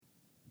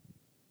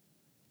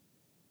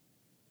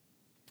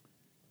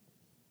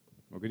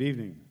Well, good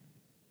evening.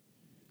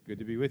 Good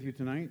to be with you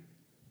tonight.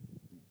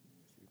 Let's see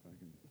if I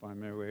can find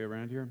my way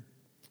around here.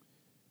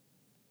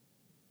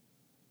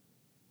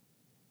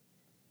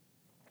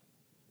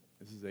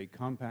 This is a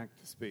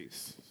compact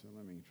space, so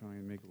let me try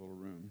and make a little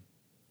room.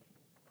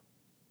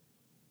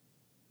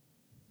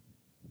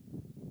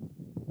 There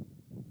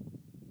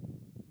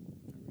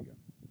we go.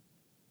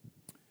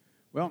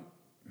 Well,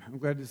 I'm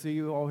glad to see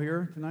you all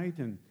here tonight,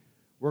 and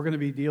we're going to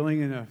be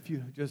dealing in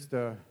just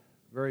a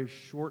very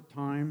short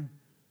time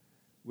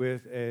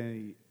with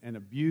an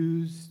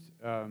abused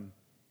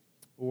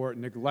or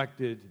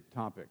neglected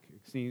topic. It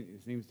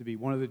seems to be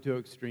one of the two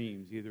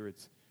extremes. Either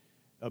it's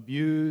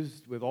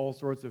abused with all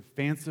sorts of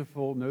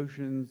fanciful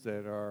notions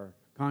that are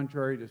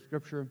contrary to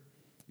Scripture.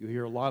 You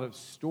hear a lot of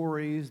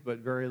stories, but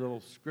very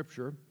little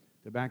Scripture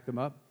to back them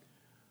up.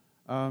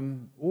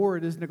 Or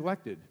it is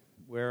neglected,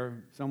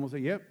 where some will say,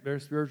 yep,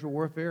 there's spiritual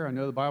warfare. I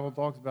know the Bible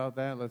talks about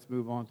that. Let's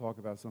move on and talk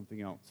about something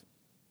else.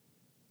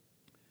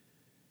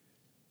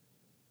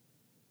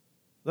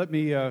 Let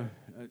me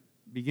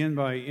begin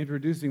by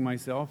introducing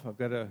myself. I've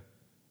got a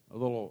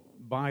little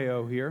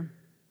bio here.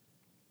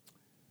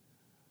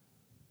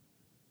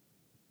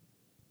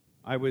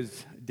 I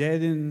was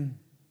dead in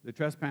the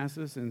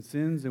trespasses and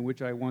sins in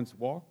which I once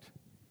walked,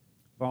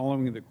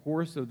 following the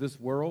course of this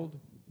world,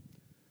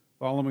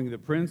 following the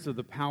prince of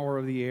the power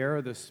of the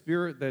air, the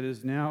spirit that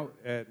is now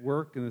at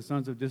work in the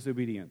sons of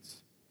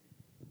disobedience,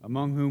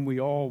 among whom we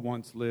all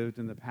once lived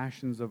in the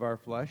passions of our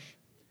flesh,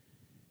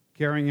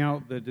 carrying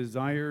out the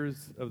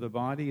desires of the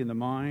body and the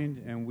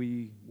mind, and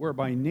we were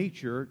by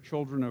nature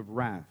children of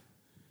wrath,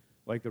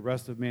 like the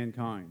rest of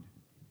mankind.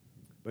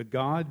 But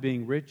God,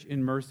 being rich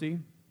in mercy,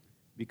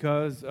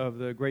 because of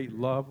the great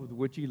love with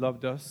which He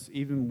loved us,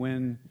 even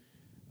when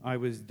I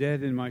was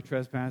dead in my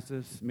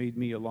trespasses, made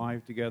me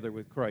alive together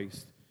with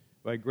Christ.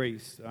 By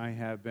grace I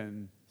have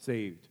been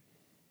saved.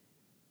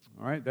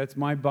 All right, that's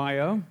my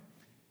bio.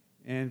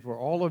 And for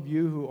all of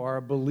you who are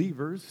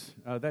believers,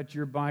 that's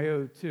your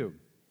bio too.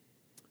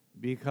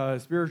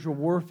 Because spiritual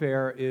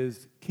warfare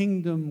is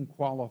kingdom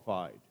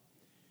qualified.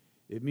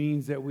 It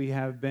means that we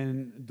have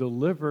been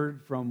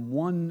delivered from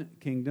one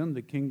kingdom,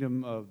 the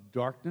kingdom of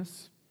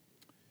darkness,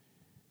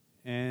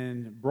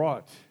 and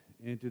brought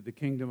into the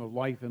kingdom of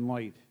life and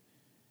light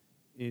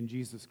in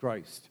Jesus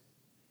Christ.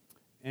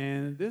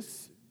 And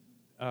this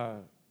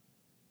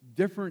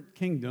different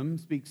kingdom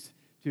speaks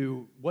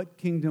to what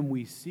kingdom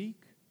we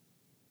seek,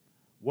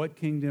 what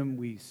kingdom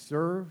we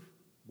serve,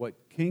 what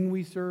king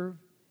we serve.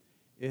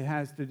 It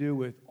has to do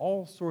with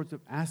all sorts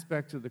of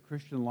aspects of the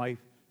Christian life,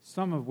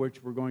 some of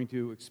which we're going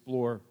to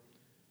explore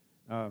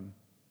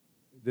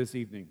this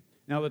evening.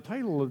 Now, the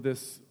title of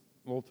this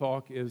little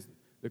talk is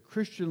The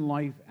Christian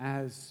Life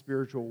as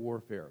Spiritual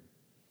Warfare.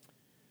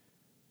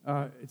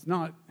 It's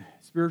not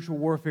spiritual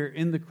warfare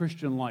in the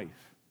Christian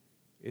life.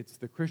 It's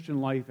the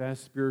Christian life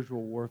as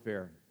spiritual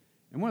warfare.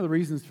 And one of the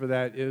reasons for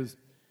that is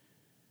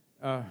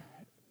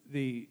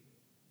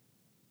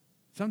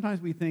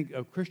sometimes we think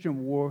of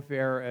Christian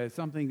warfare as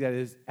something that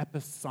is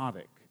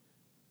episodic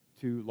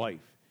to life.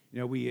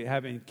 You know, we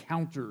have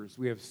encounters,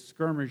 we have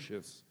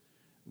skirmishes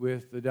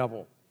with the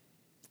devil.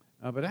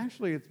 But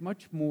actually, it's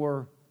much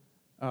more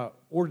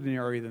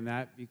ordinary than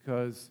that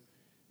because,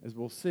 as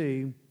we'll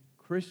see,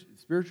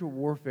 spiritual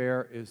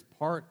warfare is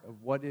part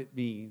of what it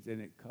means,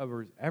 and it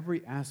covers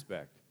every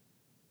aspect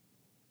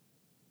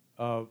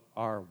of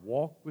our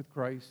walk with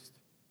Christ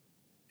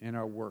and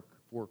our work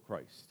for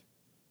Christ.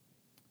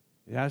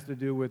 It has to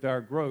do with our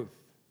growth,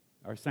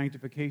 our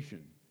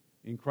sanctification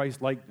in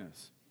Christ's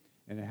likeness,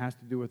 and it has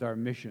to do with our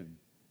mission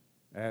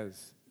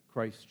as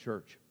Christ's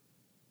church.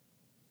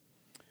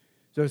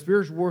 So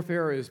spiritual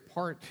warfare is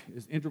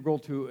integral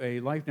to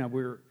a life. Now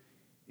we're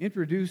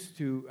introduced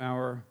to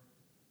I've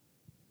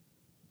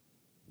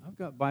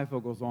got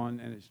bifocals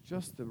on and it's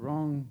just the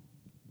wrong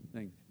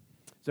thing.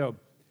 So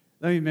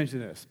let me mention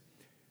this.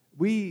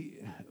 We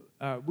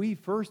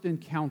first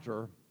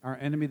encounter our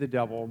enemy, the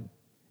devil,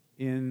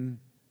 in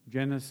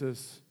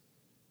Genesis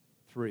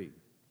 3.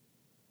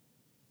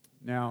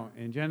 Now,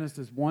 in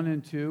Genesis 1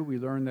 and 2, we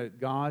learn that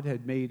God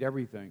had made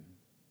everything.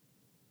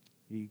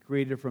 He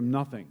created from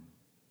nothing,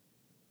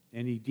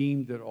 and He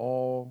deemed it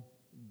all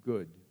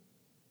good.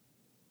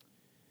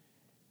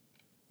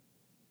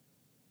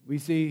 We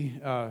see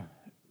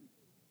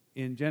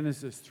in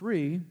Genesis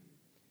 3,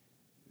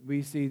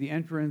 we see the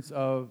entrance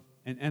of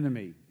an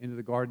enemy into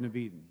the Garden of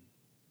Eden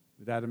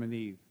with Adam and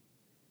Eve.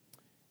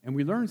 And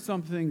we learn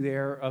something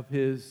there of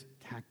his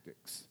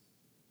tactics.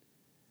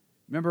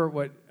 Remember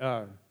what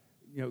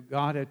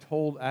God had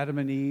told Adam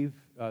and Eve?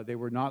 They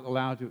were not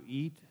allowed to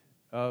eat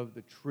of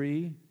the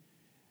tree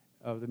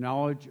of the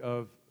knowledge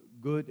of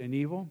good and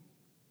evil,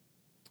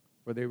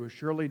 for they will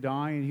surely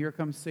die. And here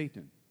comes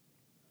Satan.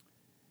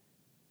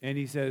 And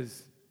he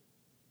says,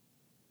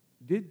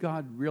 did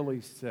God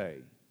really say?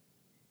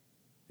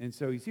 And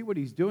so you see what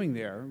he's doing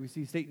there. We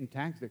see Satan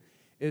tactic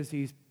is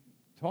he's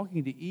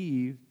talking to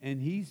Eve,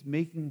 and he's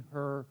making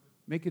her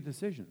make a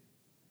decision.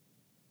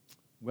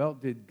 Well,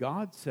 did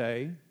God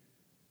say?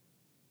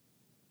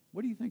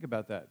 What do you think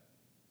about that?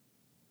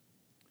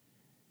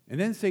 And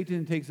then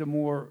Satan takes a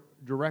more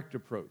direct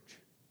approach,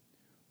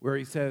 where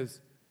he says,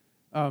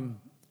 if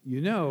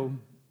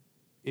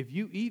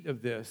you eat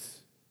of this,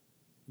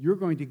 you're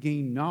going to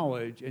gain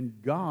knowledge, and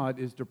God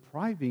is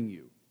depriving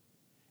you.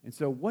 And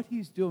so what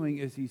he's doing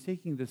is he's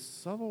taking this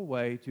subtle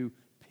way to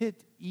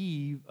pit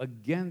Eve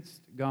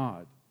against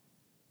God.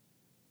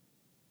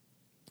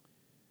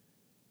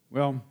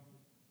 Well,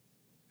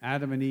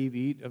 Adam and Eve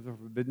eat of the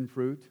forbidden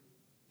fruit,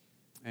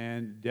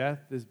 and death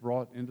is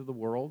brought into the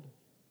world.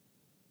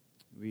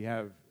 We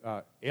have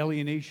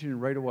alienation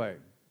right away.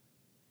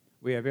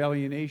 We have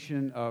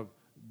alienation of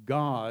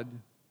God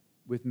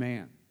with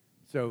man.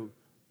 So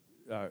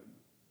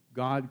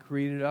God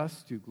created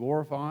us to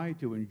glorify,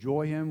 to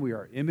enjoy him. We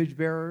are image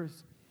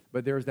bearers,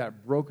 but there's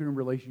that broken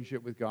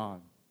relationship with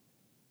God.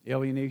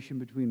 Alienation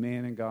between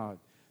man and God.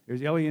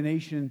 There's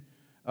alienation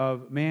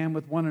of man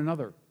with one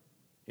another.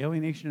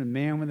 Alienation of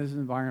man with his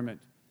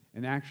environment.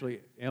 And actually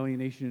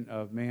alienation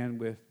of man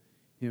with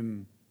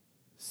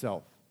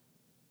himself.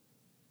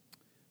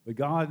 But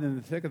God, in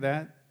the thick of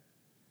that,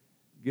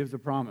 gives a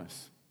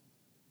promise.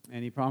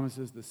 And he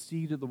promises the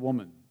seed of the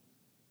woman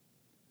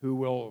who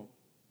will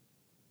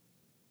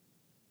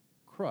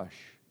crush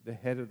the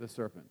head of the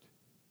serpent.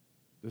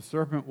 The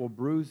serpent will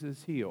bruise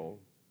his heel,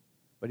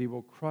 but he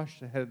will crush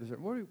the head of the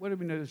serpent. What do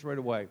we notice right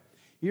away?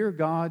 Here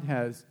God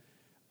has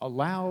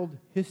allowed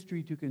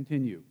history to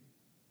continue.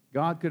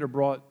 God could have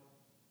brought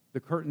the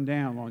curtain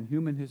down on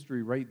human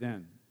history right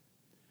then.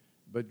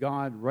 But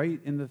God, right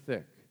in the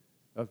thick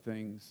of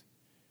things,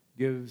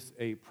 gives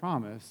a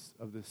promise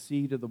of the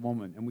seed of the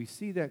woman. And we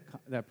see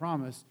that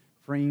promise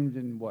framed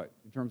in what?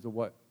 In terms of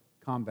what?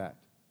 Combat.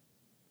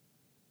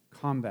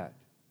 Combat.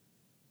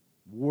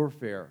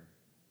 Warfare.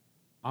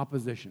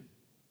 Opposition.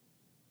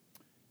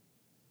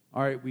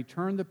 All right, we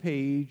turn the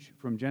page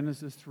from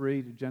Genesis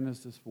 3 to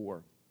Genesis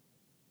 4.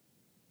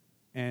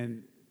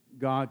 And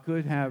God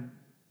could have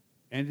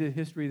ended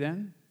history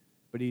then,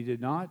 but he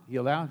did not. He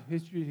allowed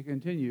history to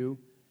continue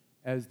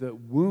as the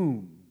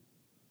womb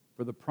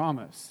for the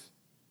promise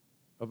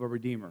of a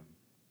Redeemer.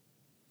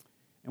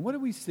 And what do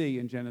we see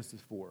in Genesis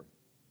 4?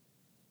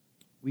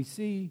 We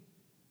see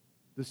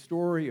the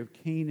story of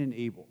Cain and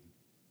Abel.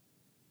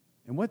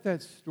 And what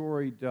that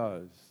story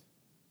does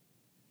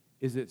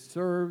is it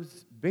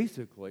serves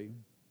basically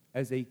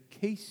as a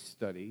case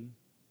study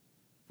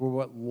for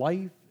what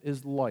life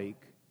is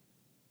like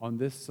on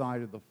this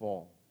side of the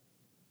fall.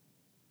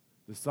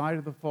 The side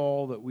of the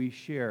fall that we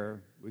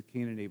share with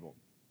Cain and Abel.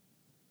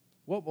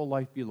 What will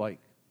life be like?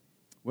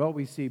 Well,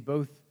 we see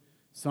both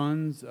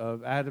sons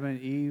of Adam and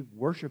Eve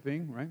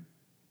worshiping, right?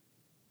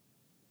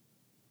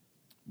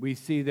 We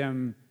see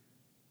them,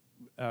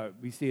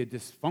 we see a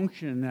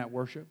dysfunction in that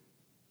worship.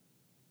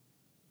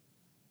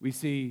 We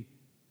see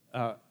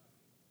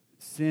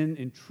sin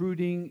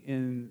intruding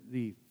in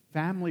the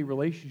family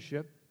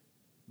relationship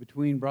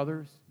between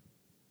brothers.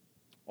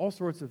 All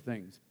sorts of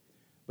things.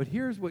 But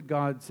here's what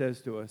God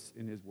says to us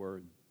in his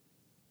word.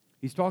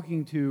 He's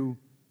talking to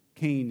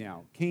Cain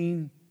now.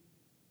 Cain,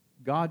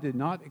 God did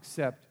not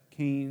accept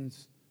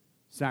Cain's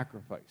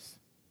sacrifice.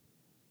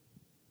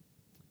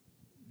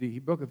 The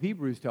book of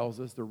Hebrews tells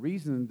us the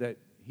reason that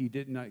he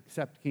did not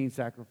accept Cain's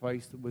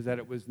sacrifice was that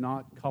it was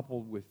not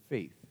coupled with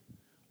faith,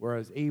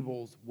 whereas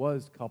Abel's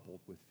was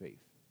coupled with faith.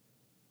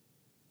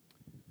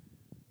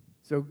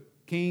 So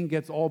Cain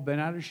gets all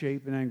bent out of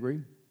shape and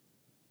angry,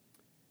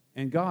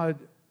 and God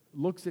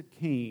looks at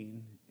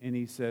Cain and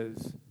he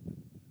says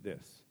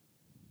this: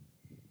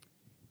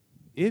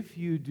 if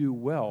you do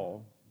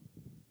well,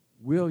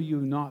 will you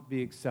not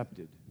be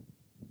accepted?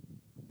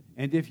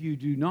 And if you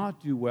do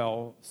not do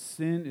well,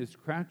 sin is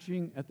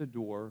crouching at the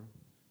door.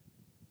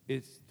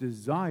 Its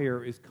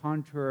desire is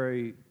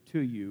contrary to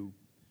you,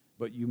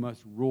 but you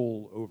must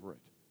rule over it.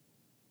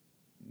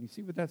 You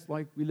see what that's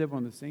like? We live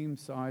on the same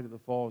side of the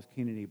fall as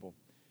Cain and Abel.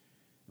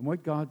 And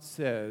what God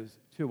says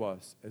to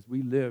us as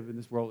we live in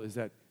this world is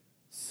that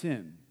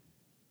sin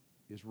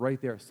is right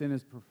there. Sin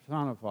is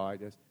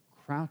personified as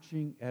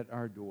crouching at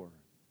our door.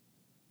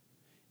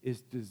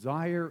 Its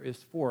desire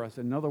is for us.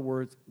 In other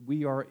words,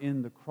 we are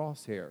in the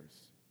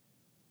crosshairs.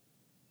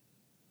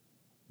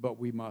 But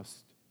we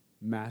must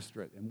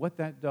master it. And what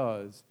that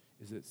does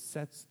is it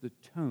sets the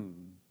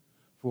tone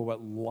for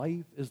what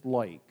life is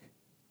like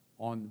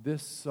on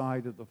this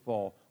side of the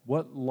fall.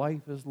 What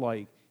life is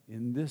like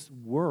in this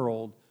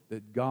world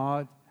that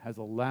God has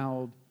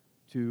allowed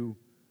to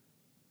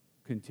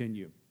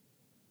continue.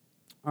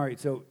 All right,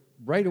 so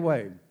right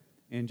away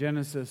in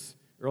Genesis,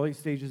 early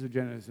stages of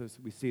Genesis,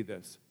 we see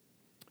this.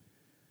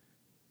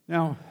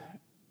 Now,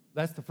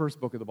 that's the first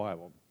book of the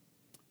Bible.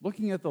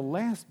 Looking at the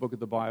last book of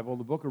the Bible,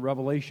 the book of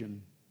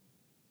Revelation,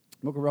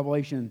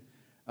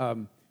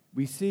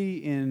 we see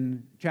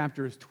in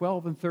chapters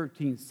 12 and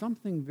 13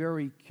 something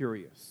very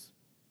curious.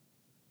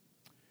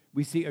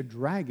 We see a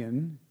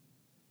dragon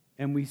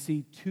and we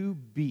see two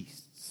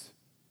beasts.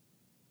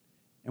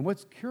 And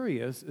what's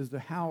curious is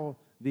how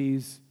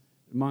these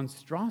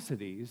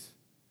monstrosities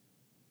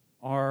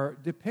are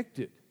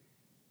depicted.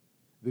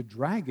 The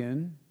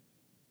dragon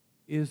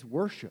is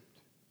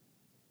worshipped.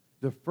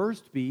 The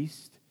first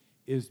beast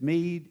is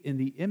made in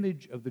the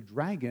image of the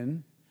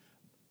dragon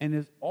and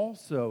is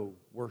also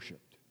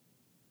worshipped.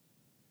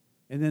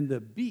 And then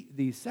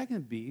the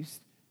second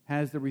beast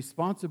has the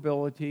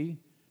responsibility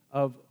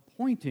of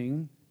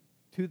pointing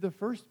to the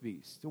first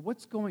beast. So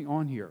what's going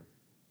on here?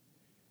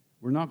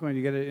 We're not going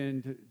to get it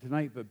into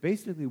tonight, but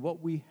basically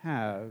what we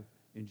have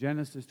in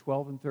Genesis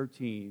 12 and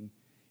 13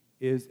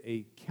 is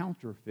a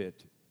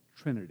counterfeit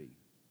trinity.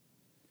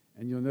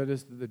 And you'll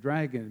notice that the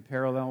dragon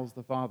parallels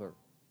the Father,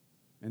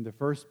 and the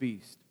first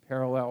beast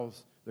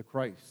parallels the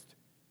Christ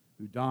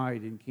who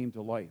died and came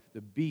to life.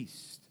 The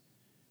beast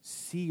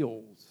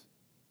seals.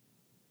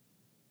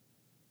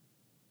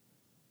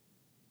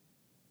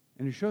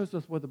 And it shows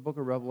us what the book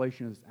of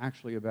Revelation is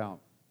actually about.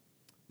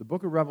 The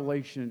book of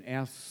Revelation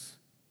asks,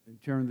 in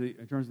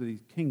terms of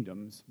these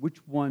kingdoms,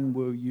 which one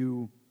will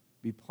you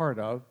be part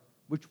of?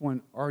 Which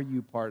one are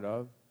you part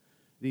of?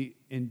 The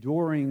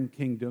enduring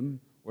kingdom,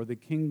 or the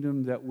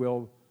kingdom that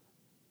will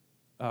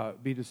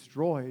be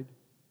destroyed?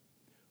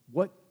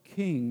 What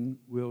king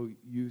will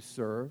you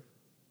serve?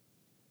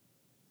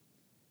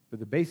 But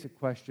the basic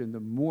question, the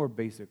more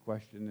basic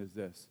question is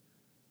this: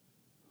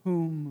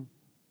 whom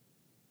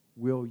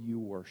will you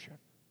worship?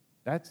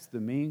 That's the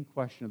main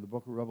question of the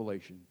book of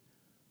Revelation.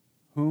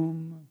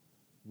 Whom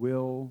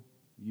will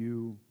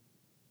you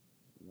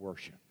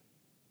worship?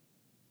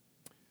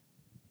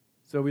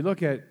 So we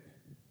look at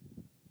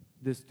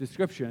this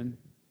description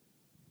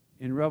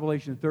in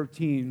Revelation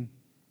 13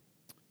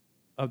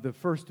 of the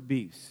first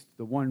beast,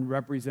 the one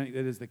representing,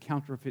 that is the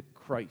counterfeit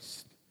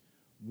Christ.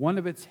 One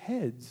of its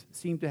heads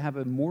seemed to have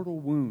a mortal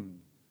wound,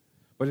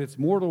 but its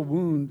mortal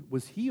wound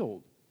was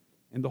healed,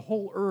 and the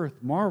whole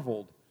earth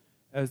marveled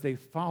as they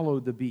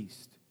followed the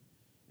beast,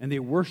 and they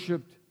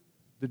worshiped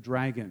the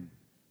dragon,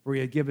 for he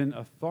had given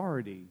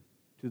authority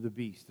to the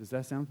beast. Does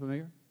that sound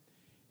familiar?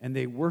 And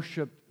they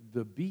worshiped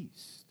the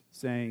beast,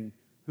 saying,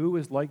 "Who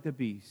is like the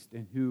beast,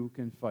 and who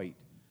can fight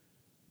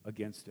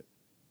against it?"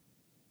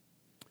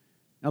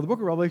 Now, the book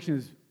of Revelation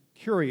is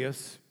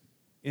curious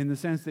in the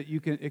sense that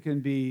it can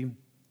be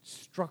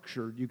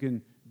structured. You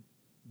can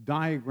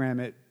diagram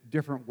it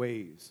different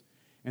ways.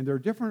 And there are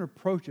different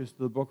approaches to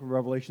the book of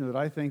Revelation that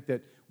I think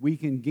that we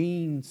can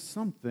gain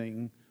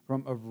something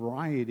from a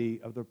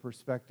variety of the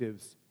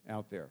perspectives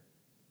out there,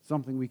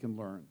 something we can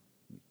learn.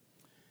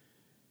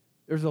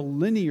 There's a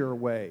linear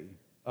way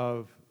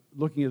of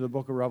looking at the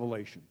book of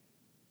Revelation,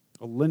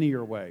 a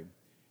linear way.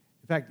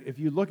 In fact, if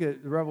you look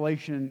at the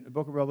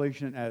book of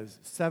Revelation as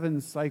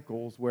 7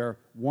 cycles, where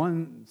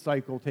one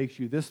cycle takes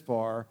you this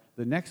far,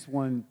 the next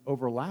one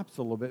overlaps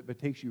a little bit, but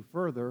takes you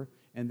further,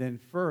 and then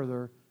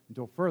further,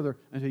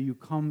 until you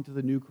come to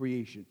the new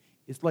creation.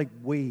 It's like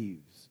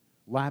waves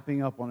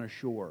lapping up on a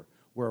shore,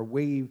 where a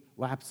wave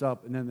laps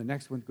up, and then the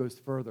next one goes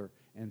further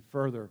and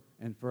further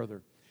and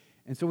further.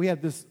 And so we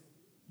have this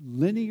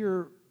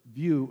linear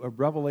view of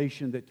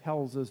Revelation that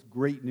tells us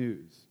great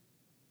news.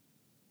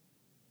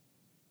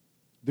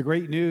 The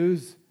great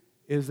news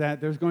is that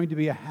there's going to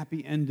be a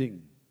happy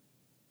ending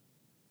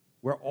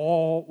where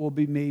all will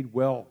be made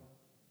well.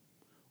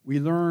 We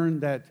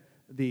learn that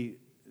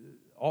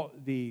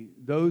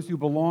those who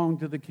belong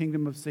to the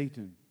kingdom of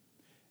Satan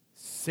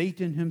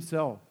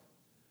himself,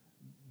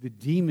 the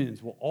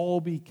demons will all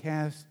be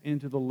cast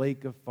into the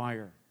lake of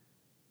fire.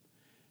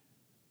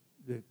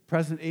 The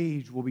present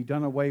age will be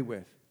done away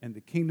with, and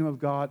the kingdom of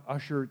God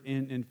ushered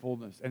in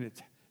fullness. And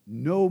it's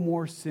no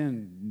more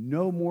sin,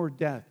 no more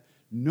death,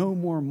 no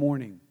more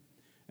mourning.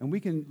 And we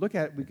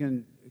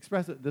can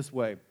express it this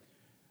way.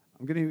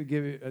 I'm going to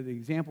give you the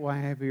example I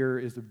have here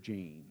is of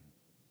Jane.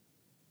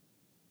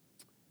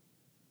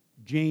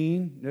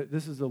 Jane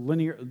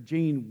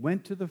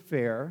went to the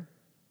fair,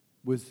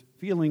 was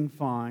feeling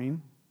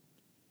fine,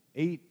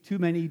 ate too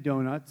many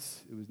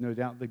donuts. It was no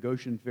doubt the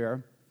Goshen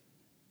fair.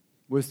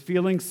 Was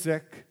feeling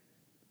sick,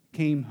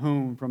 came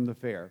home from the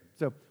fair.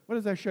 So what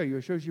does that show you?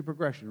 It shows you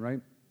progression, right?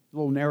 A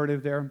little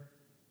narrative there.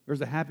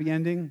 There's a happy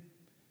ending,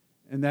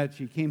 and that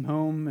she came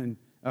home and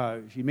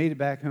she made it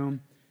back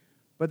home.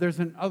 But there's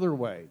another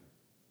way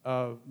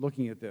of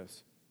looking at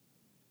this.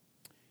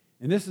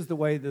 And this is the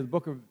way the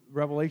book of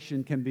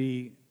Revelation can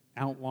be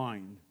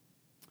outlined.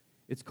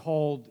 It's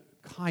called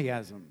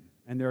chiasm,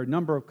 and there are a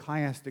number of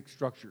chiastic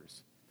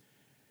structures.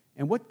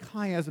 And what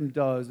chiasm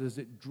does is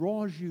it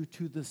draws you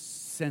to the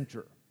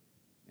center.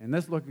 And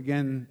let's look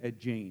again at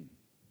Jane.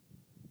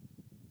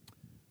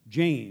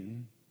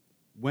 Jane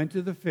went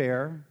to the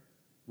fair,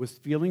 was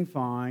feeling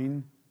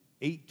fine,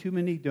 ate too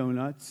many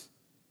donuts,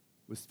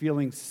 was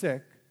feeling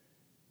sick,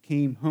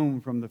 came home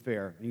from the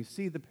fair. And you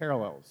see the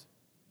parallels.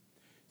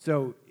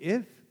 So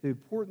if the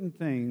important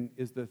thing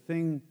is the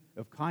thing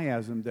of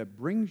chiasm that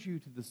brings you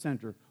to the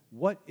center,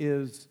 what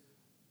is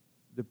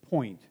the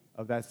point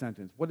of that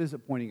sentence? What is it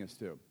pointing us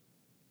to?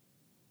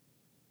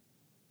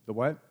 The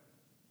what?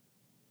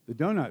 The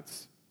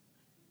donuts.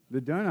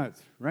 The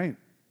donuts, right.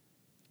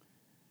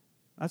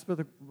 That's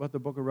what the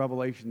book of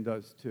Revelation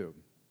does too.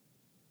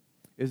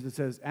 Is it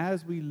says,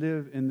 as we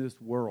live in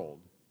this world.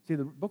 See,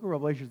 the book of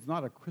Revelation is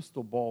not a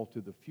crystal ball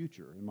to the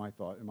future, in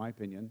my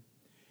opinion.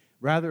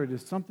 Rather, it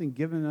is something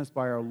given us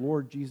by our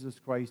Lord Jesus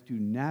Christ to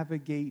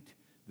navigate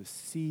the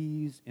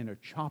seas in a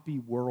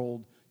choppy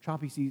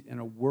seas in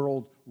a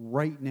world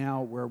right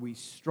now where we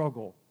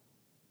struggle.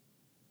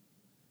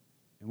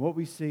 And what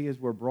we see as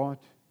we're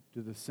brought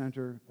to the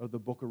center of the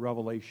book of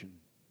Revelation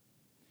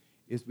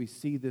is we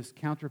see this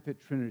counterfeit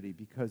trinity,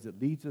 because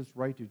it leads us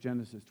right to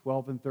Genesis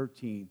 12 and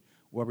 13,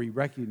 where we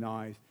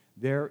recognize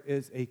there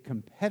is a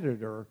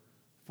competitor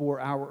for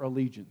our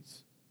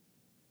allegiance.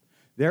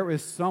 There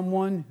is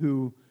someone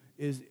who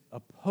is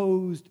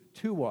opposed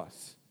to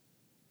us,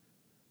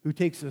 who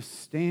takes a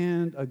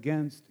stand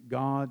against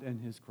God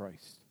and his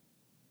Christ,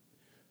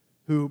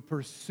 who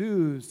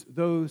pursues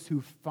those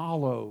who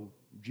follow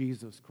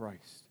Jesus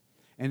Christ.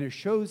 And it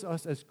shows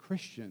us as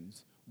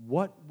Christians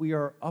what we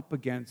are up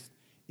against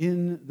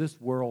in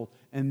this world,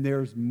 and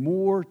there's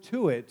more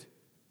to it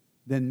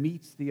than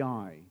meets the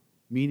eye,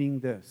 meaning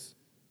this,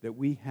 that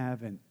we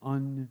have an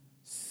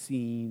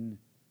unseen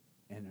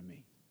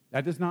enemy.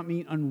 That does not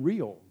mean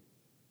unreal.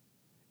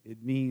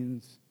 It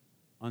means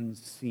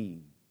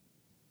unseen.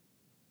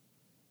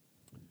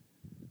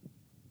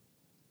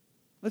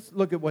 Let's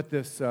look at what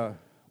this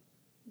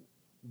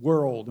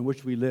world in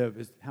which we live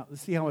is.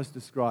 Let's see how it's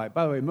described.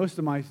 By the way, most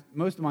of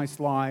my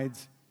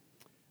slides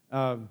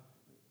are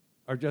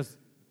just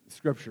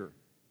Scripture,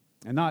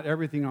 and not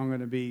everything I'm going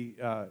to be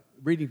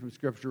reading from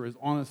Scripture is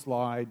on a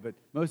slide, but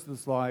most of the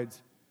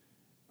slides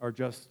are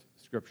just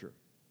Scripture.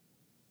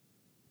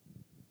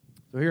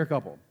 So here are a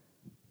couple.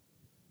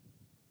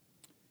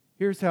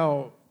 Here's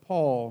how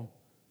Paul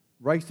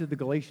writes to the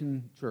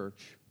Galatian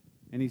church,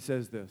 and he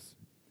says this: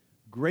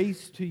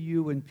 "Grace to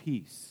you and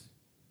peace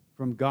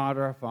from God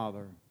our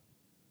Father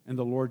and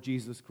the Lord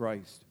Jesus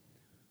Christ,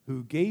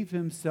 who gave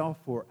himself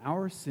for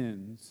our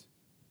sins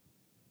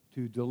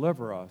to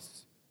deliver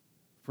us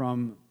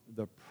from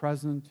the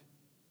present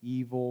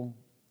evil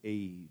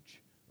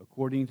age,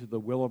 according to the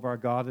will of our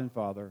God and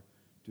Father,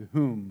 to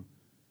whom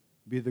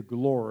be the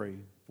glory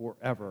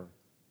forever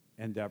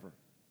and ever."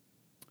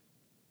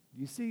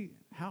 You see,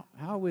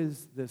 how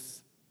is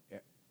this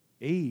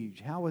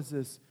age,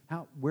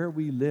 where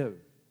we live,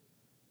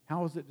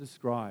 how is it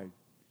described?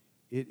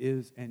 It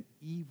is an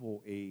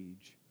evil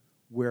age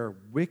where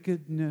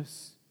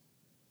wickedness,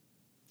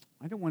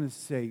 I don't want to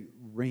say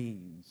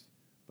reigns,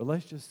 but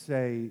let's just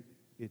say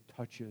it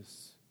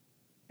touches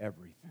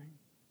everything.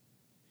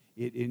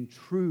 It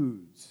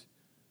intrudes.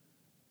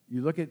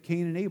 You look at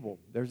Cain and Abel,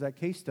 there's that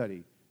case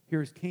study.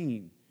 Here's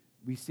Cain.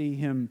 We see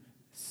him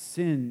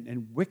sin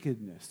and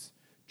wickedness,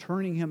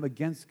 turning him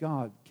against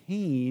God.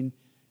 Cain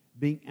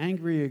being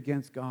angry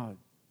against God.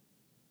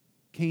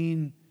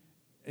 Cain,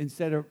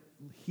 instead of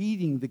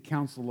heeding the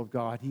counsel of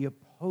God, he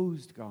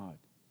opposed God.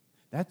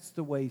 That's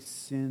the way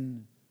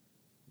sin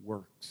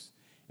works.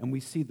 And we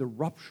see the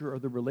rupture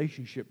of the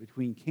relationship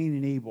between Cain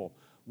and Abel,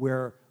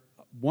 where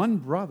one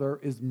brother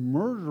is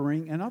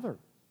murdering another.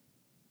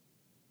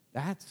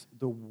 That's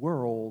the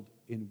world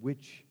in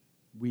which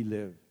we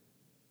live.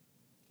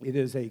 It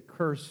is a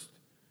cursed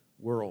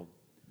world.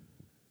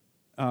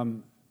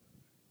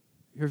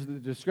 Here's the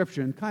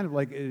description, kind of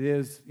like it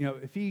is,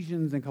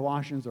 Ephesians and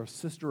Colossians are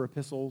sister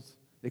epistles.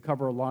 They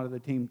cover a lot of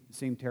the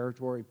same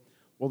territory.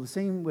 Well, the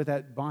same with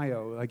that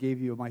bio I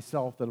gave you of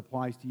myself that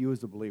applies to you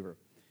as a believer.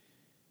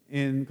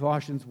 In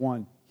Colossians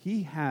 1,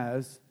 he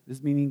has,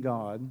 this meaning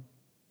God,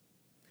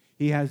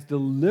 he has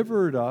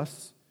delivered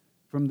us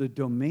from the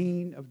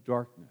domain of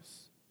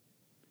darkness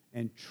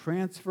and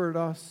transferred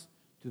us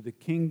to the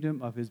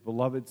kingdom of his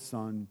beloved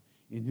Son,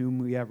 in whom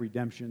we have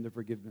redemption, the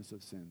forgiveness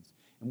of sins.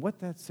 And what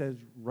that says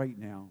right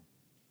now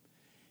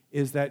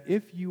is that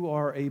if you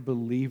are a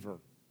believer,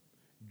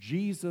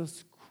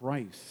 Jesus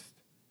Christ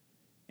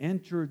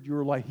entered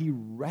your life. He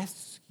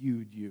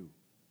rescued you.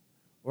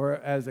 Or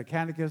as a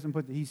catechism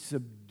puts it, he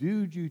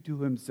subdued you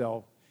to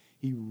himself.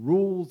 He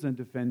rules and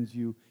defends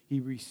you. He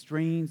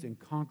restrains and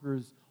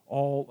conquers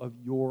all of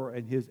your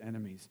and his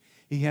enemies.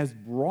 He has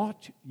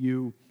brought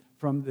you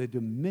from the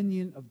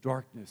dominion of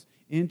darkness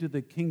into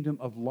the kingdom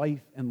of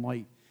life and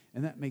light.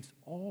 And that makes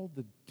all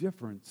the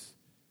difference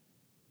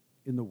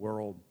in the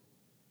world.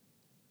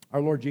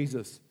 Our Lord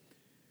Jesus,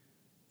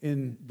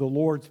 in the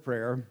Lord's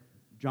Prayer,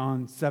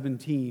 John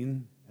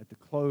 17, at the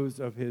close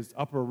of his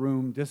upper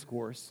room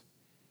discourse,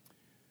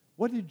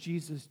 what did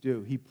Jesus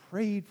do? He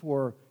prayed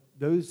for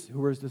those who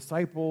were his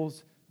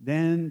disciples,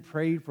 then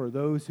prayed for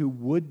those who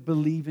would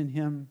believe in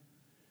him.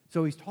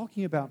 So he's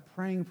talking about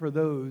praying for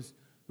those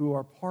who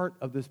are part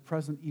of this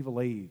present evil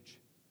age.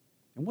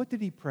 And what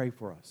did he pray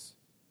for us?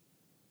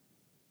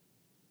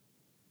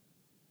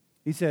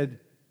 He said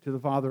to the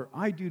Father,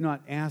 "I do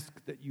not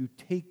ask that you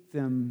take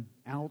them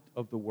out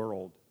of the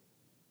world,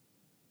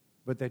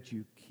 but that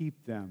you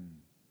keep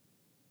them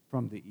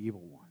from the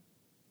evil one."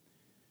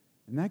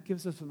 And that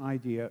gives us an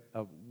idea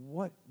of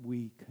what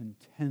we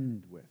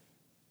contend with,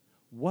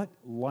 what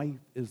life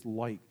is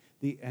like,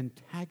 the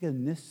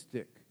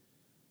antagonistic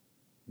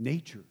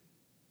nature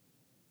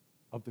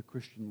of the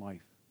Christian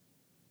life.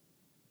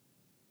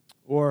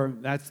 Or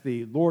that's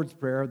the Lord's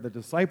Prayer, the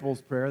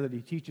disciples' prayer that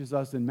he teaches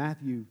us in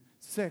Matthew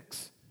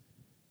 6.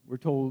 We're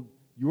told,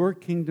 Your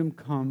kingdom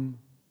come.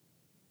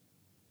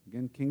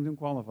 Again, kingdom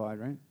qualified,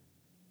 right?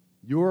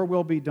 Your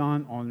will be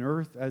done on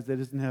earth as it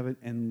is in heaven,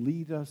 and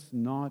lead us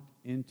not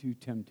into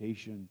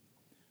temptation,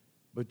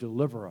 but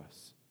deliver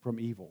us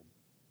from evil.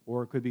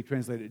 Or it could be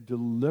translated,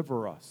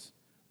 deliver us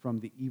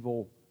from the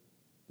evil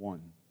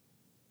one.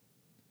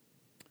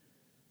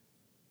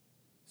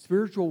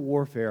 Spiritual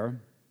warfare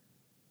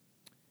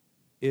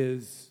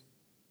is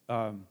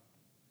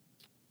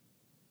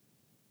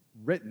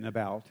written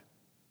about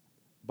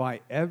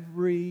by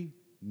every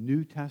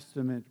New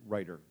Testament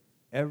writer.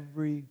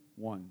 Every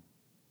one.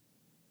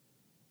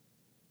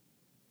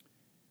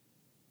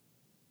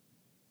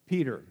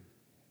 Peter,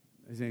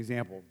 as an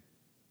example.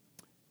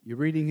 You're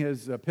reading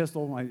his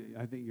epistle.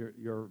 I think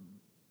your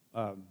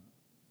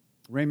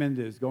Raymond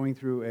is going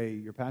through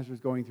your pastor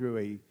is going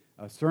through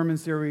a sermon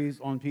series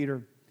on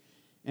Peter.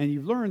 And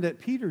you've learned that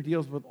Peter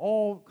deals with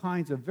all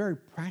kinds of very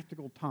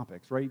practical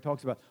topics, right? He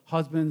talks about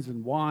husbands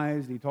and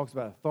wives. He talks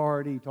about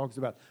authority. He talks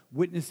about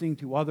witnessing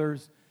to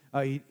others.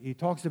 He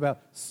talks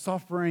about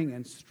suffering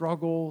and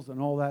struggles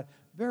and all that.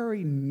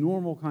 Very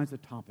normal kinds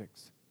of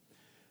topics.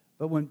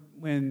 But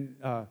when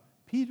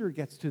Peter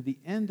gets to the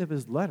end of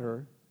his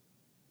letter,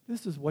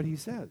 this is what he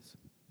says.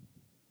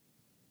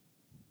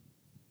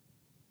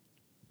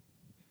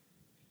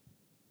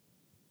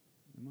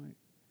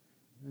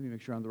 Let me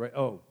make sure I'm the right.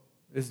 Oh,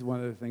 this is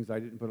one of the things I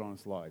didn't put on a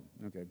slide.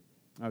 Okay,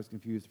 I was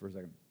confused for a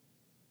second.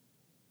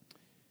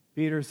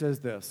 Peter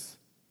says this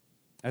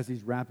as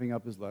he's wrapping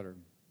up his letter.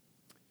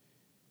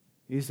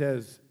 He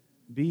says,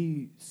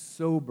 be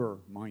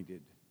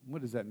sober-minded.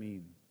 What does that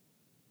mean?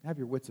 Have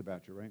your wits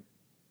about you, right?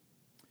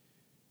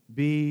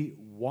 Be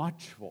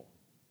watchful.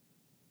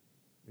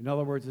 In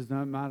other words, it's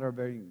not a matter of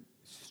being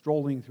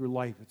strolling through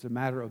life. It's a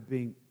matter of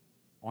being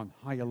on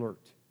high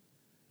alert.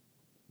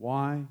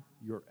 Why?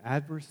 Your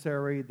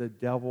adversary, the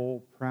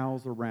devil,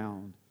 prowls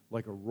around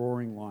like a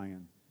roaring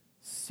lion,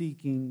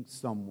 seeking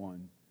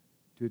someone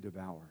to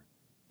devour.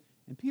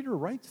 And Peter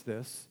writes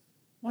this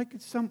like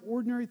it's some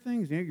ordinary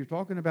things. You know, you're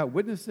talking about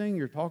witnessing,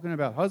 you're talking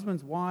about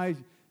husbands,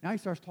 wives. Now he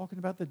starts talking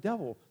about the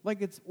devil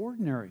like it's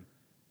ordinary.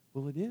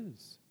 Well, it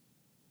is.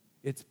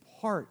 It's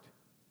part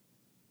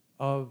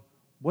of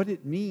what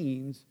it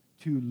means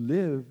to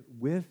live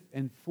with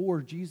and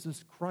for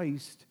Jesus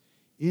Christ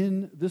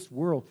in this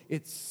world.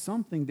 It's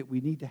something that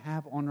we need to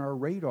have on our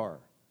radar,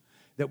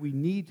 that we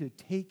need to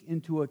take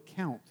into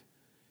account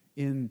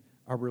in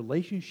our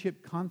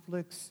relationship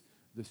conflicts,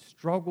 the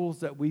struggles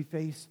that we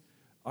face,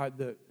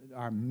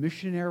 our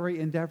missionary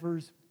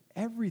endeavors,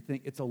 everything.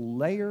 It's a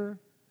layer,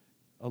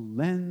 a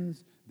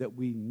lens that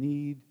we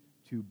need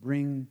to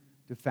bring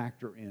to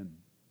factor in.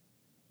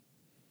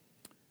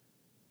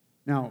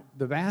 Now,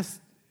 the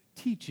vast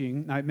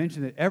teaching, I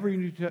mentioned that every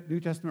New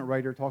Testament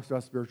writer talks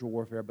about spiritual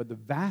warfare, but the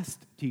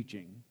vast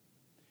teaching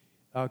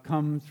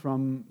comes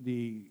from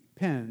the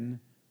pen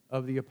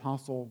of the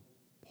Apostle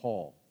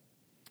Paul.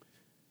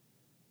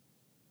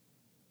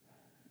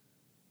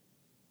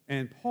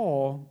 And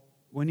Paul,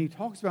 when he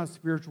talks about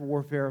spiritual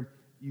warfare,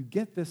 you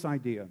get this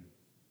idea.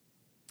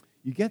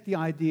 You get the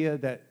idea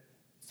that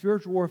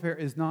spiritual warfare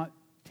is not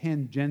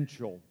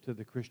tangential to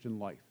the Christian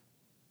life.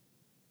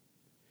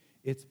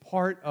 It's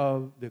part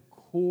of the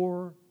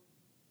core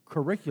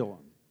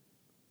curriculum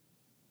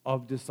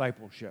of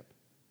discipleship.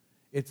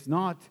 It's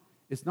not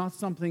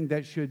something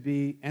that should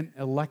be an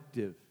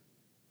elective.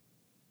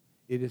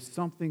 It is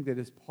something that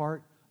is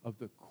part of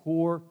the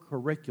core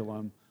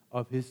curriculum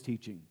of his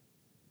teaching.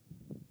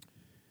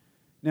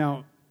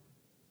 Now,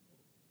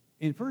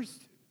 in 1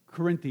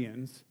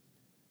 Corinthians,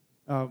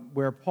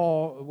 where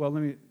Paul, well,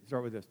 let me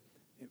start with this.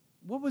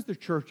 What was the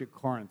church at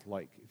Corinth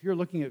like? If you're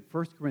looking at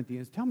 1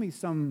 Corinthians, tell me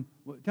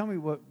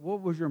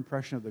what was your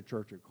impression of the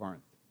church at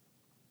Corinth?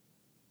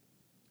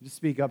 Just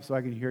speak up so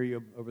I can hear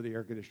you over the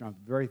air conditioner. I'm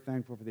very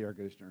thankful for the air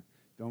conditioner.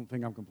 Don't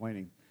think I'm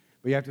complaining.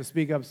 But you have to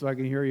speak up so I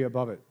can hear you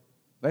above it.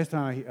 Last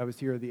time I was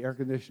here, the air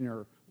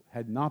conditioner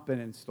had not been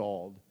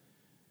installed,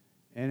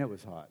 and it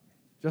was hot,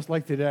 just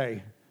like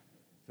today.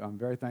 So I'm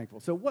very thankful.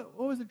 So what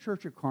was the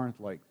church at Corinth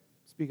like?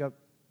 Speak up.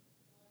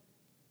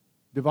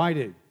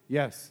 Divided,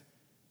 yes.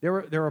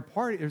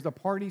 There's a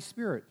party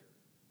spirit.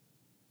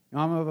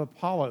 I'm of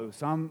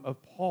Apollos, I'm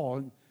of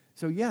Paul.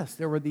 So yes,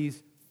 there were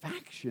these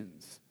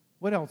factions.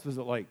 What else was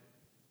it like?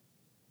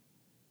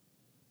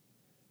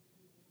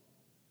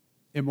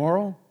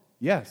 Immoral?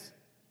 Yes.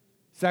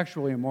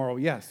 Sexually immoral?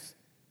 Yes.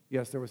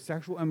 Yes, there was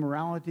sexual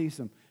immorality,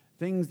 some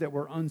things that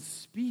were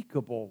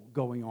unspeakable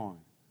going on.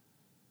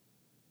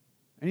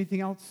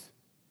 Anything else?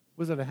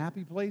 Was it a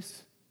happy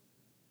place?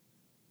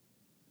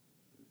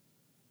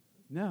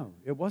 No,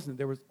 it wasn't.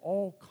 There was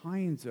all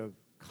kinds of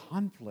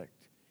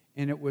conflict,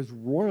 and it was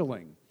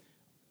roiling.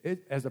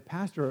 As a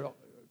pastor,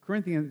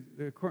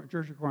 the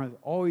Church of Corinth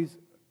always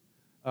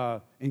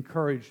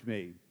encouraged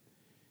me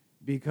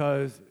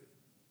because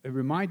it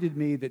reminded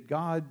me that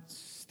God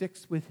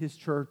sticks with his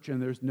church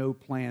and there's no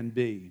plan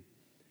B.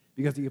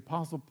 Because the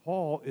Apostle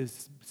Paul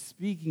is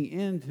speaking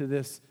into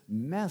this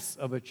mess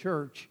of a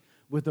church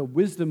with the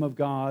wisdom of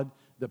God,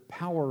 the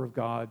power of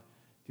God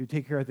to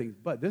take care of things.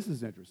 But this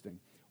is interesting.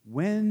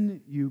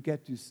 When you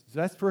get to, so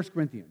that's 1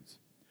 Corinthians.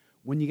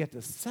 When you get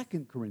to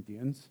 2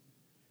 Corinthians,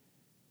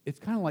 it's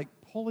kind of like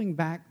pulling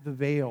back the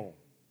veil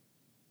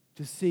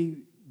to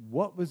see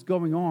what was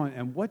going on.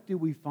 And what do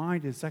we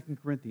find in 2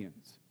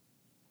 Corinthians?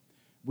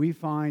 We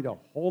find a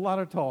whole lot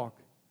of talk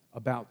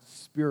about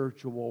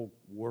spiritual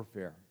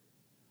warfare.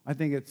 I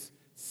think it's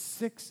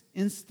 6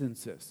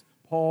 instances.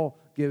 Paul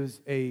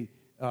gives an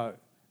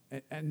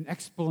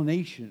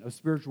explanation of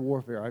spiritual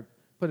warfare. I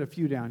put a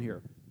few down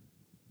here.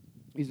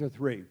 These are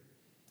 3.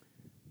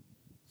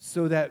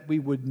 So that we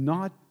would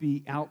not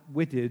be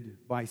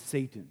outwitted by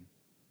Satan,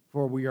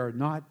 for we are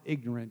not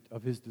ignorant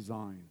of his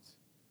designs.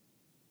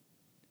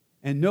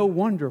 And no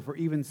wonder, for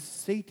even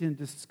Satan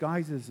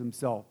disguises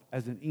himself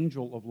as an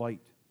angel of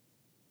light.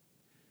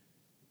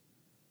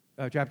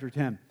 Chapter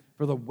 10.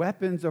 For the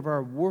weapons of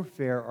our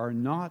warfare are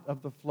not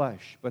of the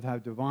flesh, but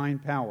have divine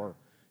power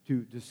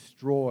to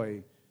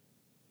destroy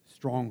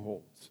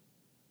strongholds.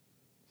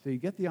 So you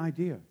get the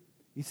idea.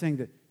 He's saying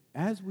that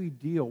as we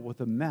deal with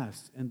the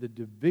mess and the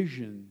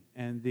division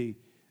and the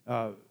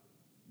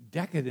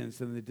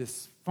decadence and the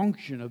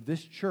dysfunction of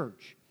this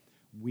church,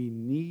 we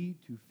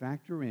need to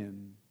factor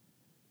in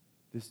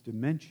this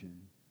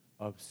dimension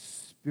of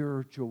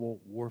spiritual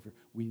warfare.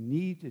 We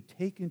need to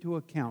take into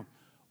account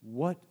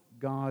what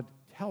God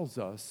tells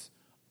us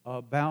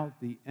about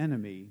the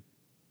enemy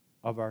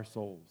of our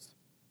souls.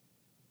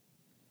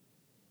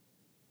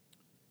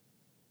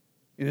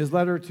 In his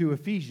letter to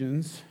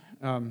Ephesians,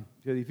 the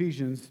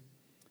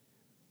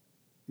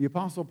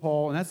Apostle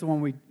Paul, and that's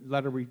the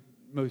letter we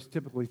most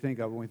typically think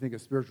of when we think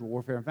of spiritual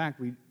warfare. In fact,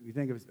 we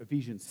think of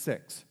Ephesians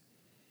 6.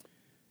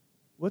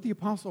 What the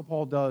Apostle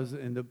Paul does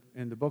in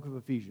the book of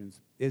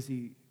Ephesians is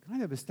he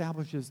kind of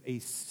establishes a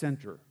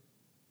center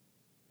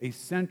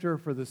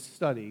for the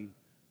study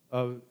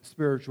of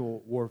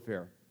spiritual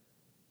warfare.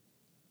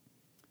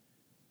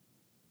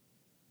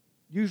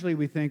 Usually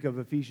we think of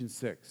Ephesians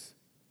 6,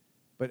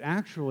 but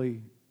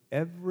actually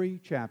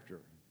every chapter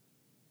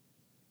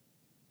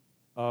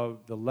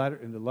of the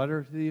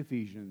letter to the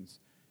Ephesians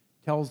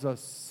tells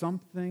us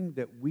something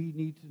that we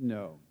need to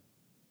know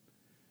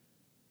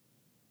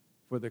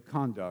for the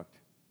conduct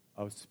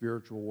of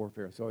spiritual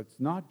warfare. So it's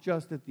not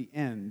just at the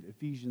end,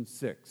 Ephesians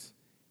 6.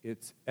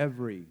 It's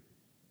every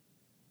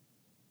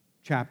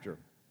chapter.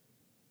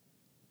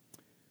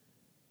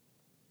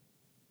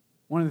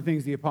 One of the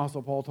things the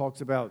Apostle Paul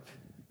talks about,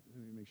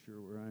 let me make sure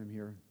where I am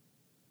here.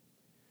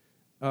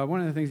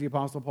 One of the things the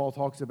Apostle Paul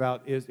talks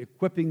about is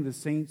equipping the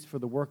saints for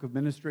the work of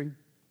ministry.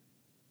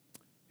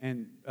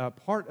 And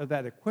part of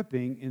that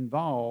equipping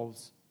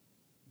involves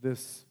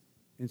this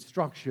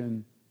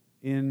instruction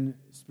in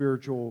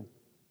spiritual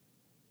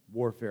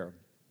warfare.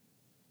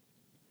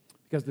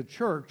 Because the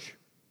church,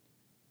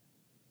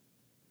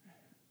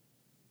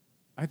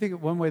 I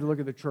think one way to look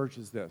at the church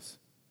is this.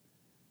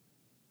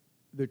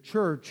 The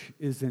church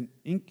is an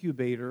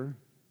incubator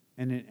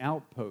and an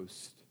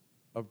outpost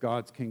of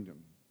God's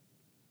kingdom.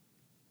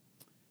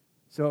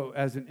 So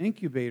as an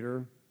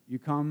incubator, you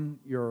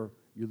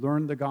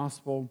learn the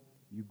gospel,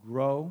 you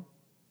grow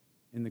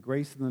in the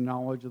grace and the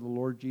knowledge of the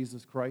Lord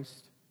Jesus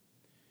Christ.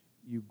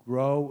 You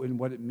grow in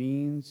what it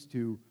means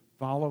to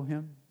follow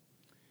him.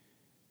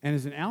 And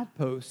as an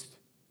outpost,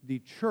 the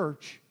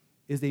church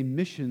is a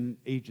mission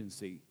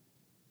agency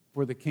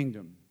for the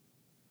kingdom.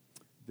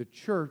 The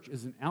church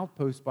is an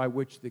outpost by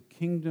which the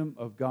kingdom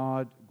of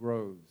God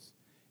grows.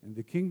 And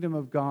the kingdom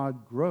of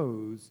God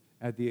grows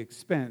at the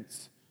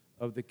expense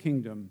of the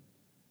kingdom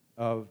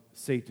of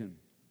Satan.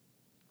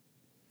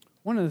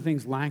 One of the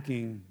things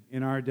lacking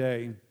in our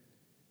day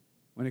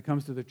when it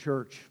comes to the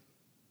church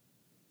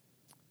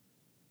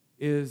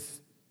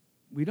is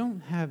we don't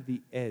have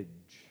the edge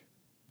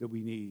that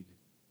we need.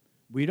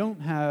 We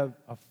don't have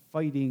a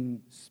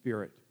fighting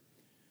spirit.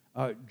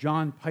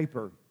 John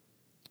Piper,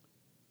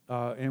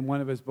 in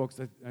one of his books,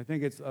 I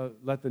think it's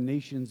Let the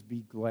Nations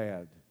Be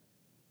Glad,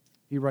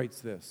 he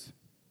writes this.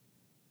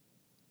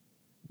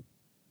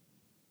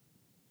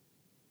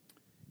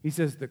 He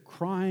says, the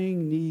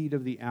crying need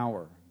of the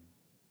hour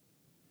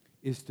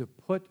is to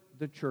put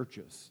the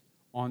churches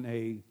on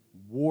a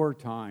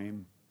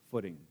wartime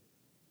footing.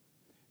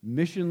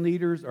 Mission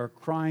leaders are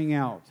crying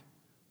out,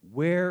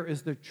 where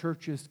is the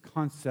church's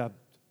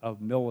concept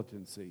of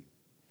militancy,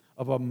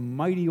 of a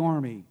mighty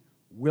army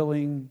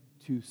willing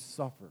to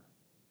suffer,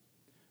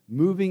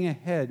 moving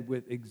ahead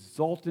with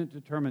exultant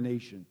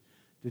determination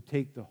to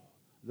take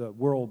the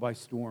world by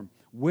storm?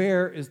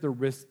 Where is the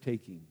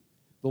risk-taking,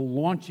 the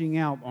launching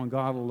out on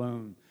God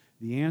alone?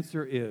 The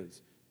answer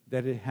is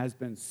that it has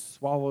been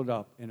swallowed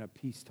up in a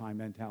peacetime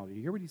mentality.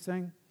 You hear what he's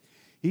saying?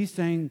 He's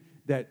saying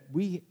that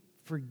we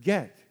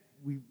forget,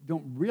 we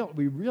don't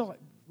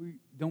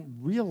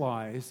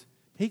realize,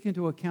 take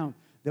into account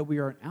that we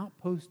are an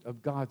outpost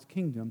of God's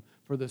kingdom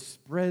for the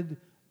spread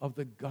of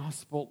the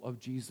gospel of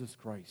Jesus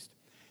Christ.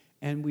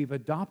 And we've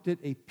adopted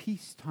a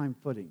peacetime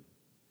footing,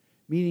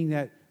 meaning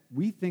that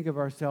we think of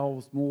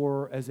ourselves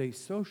more as a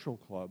social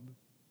club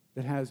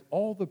that has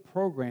all the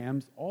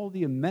programs, all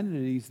the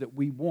amenities that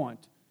we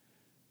want,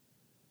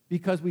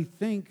 because we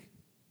think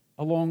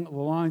along the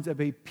lines of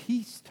a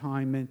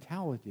peacetime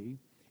mentality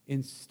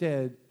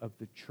instead of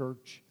the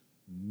church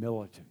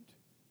militant.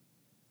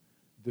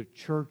 The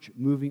church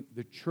moving,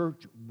 the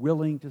church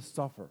willing to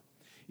suffer.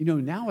 You know,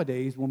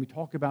 nowadays, when we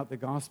talk about the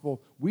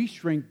gospel, we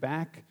shrink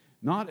back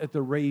not at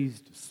the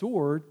raised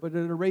sword, but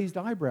at a raised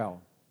eyebrow.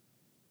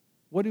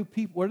 What are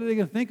they going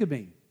to think of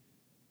me?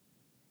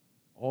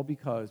 All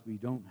because we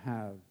don't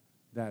have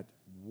that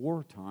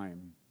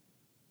wartime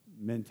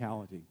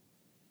mentality.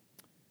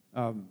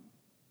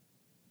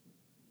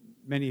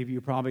 Many of you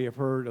probably have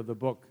heard of the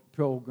book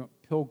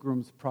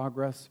Pilgrim's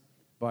Progress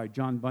by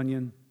John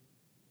Bunyan.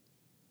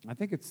 I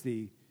think it's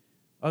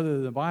other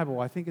than the Bible,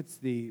 I think it's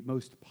the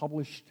most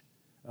published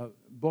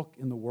book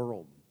in the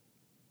world,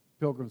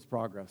 Pilgrim's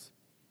Progress.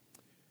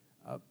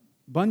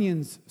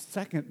 Bunyan's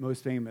second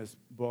most famous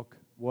book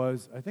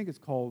was, I think it's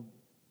called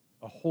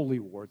A Holy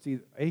War. It's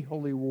either A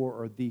Holy War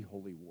or The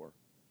Holy War.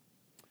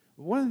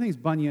 But one of the things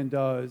Bunyan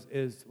does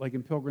is, like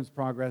in Pilgrim's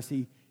Progress,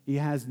 he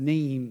has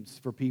names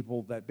for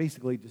people that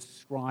basically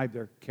describe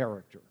their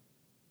character.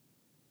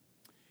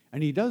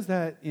 And he does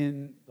that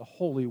in The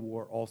Holy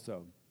War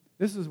also.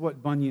 This is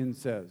what Bunyan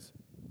says.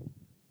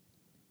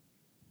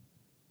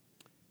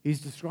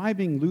 He's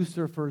describing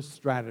Lucifer's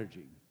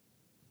strategy.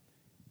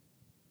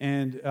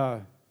 And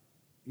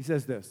he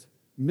says this: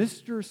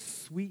 Mr.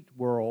 Sweet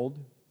World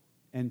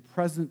and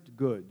Present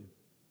Good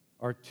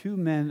are two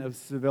men of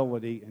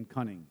civility and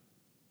cunning.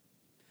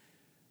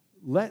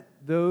 Let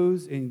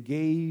those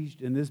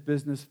engaged in this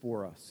business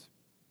for us,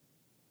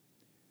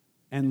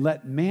 and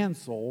let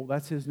Mansoul,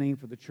 that's his name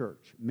for the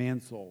church,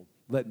 Mansoul,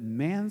 let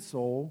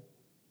Mansoul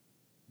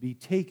be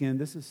taken,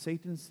 this is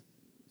Satan's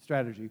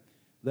strategy,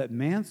 let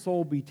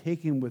Mansoul be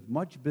taken with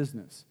much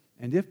business,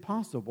 and if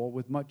possible,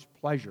 with much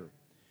pleasure.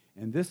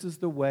 And this is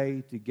the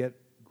way to get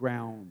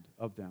ground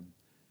of them.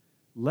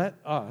 Let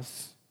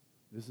us,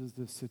 this is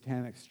the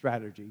satanic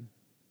strategy,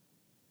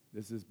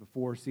 this is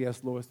before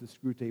C.S. Lewis, the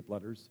Screw Tape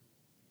Letters.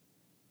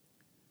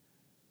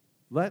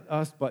 Let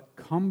us but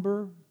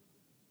cumber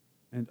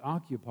and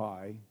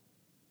occupy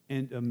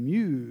and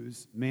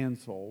amuse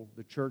Mansoul,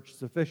 the church,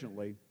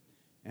 sufficiently,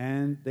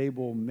 and they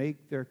will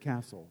make their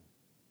castle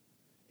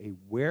a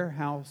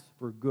warehouse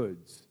for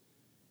goods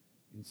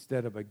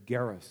instead of a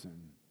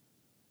garrison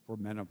for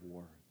men of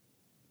war.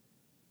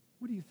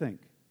 What do you think?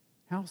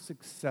 How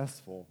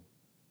successful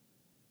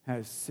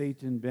has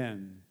Satan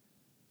been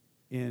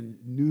in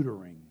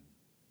neutering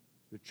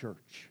the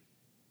church,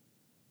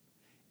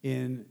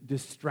 in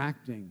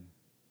distracting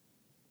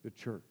the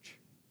church,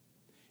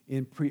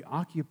 in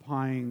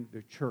preoccupying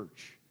the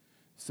church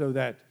so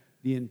that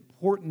the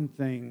important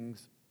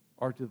things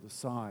are to the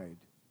side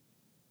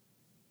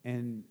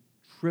and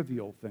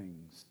trivial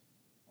things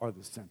are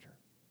the center?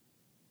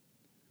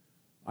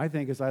 I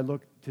think as I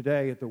look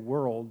today at the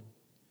world,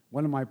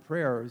 one of my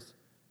prayers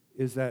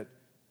is that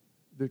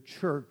the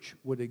church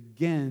would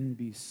again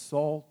be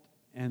salt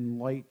and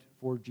light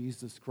for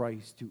Jesus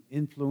Christ to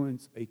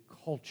influence a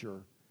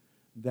culture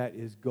that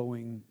is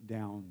going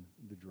down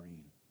the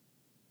drain.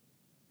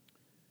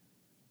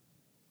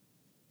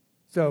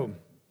 So,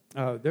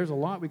 there's a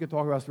lot we could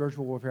talk about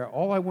spiritual warfare.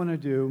 All I want to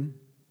do,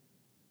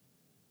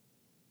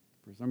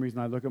 for some reason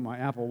I look at my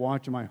Apple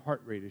Watch and my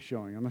heart rate is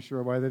showing. I'm not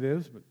sure why that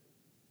is, but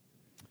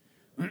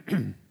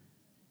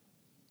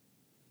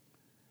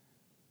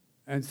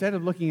instead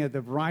of looking at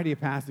the variety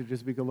of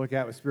passages we could look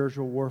at with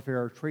spiritual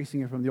warfare,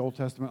 tracing it from the Old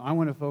Testament, I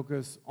want to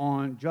focus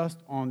on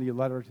the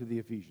letter to the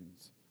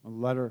Ephesians, on the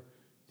letter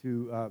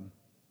to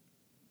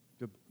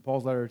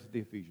Paul's letter to the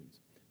Ephesians.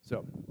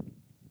 So,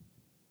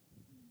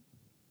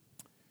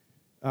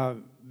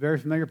 very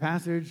familiar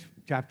passage,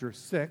 chapter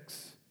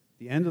 6,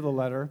 the end of the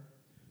letter.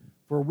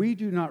 For we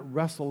do not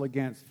wrestle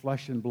against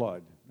flesh and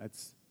blood,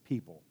 that's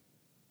people,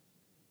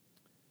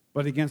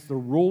 but against the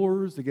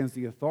rulers, against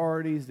the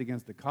authorities,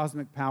 against the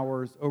cosmic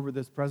powers over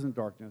this present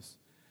darkness,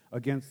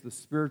 against the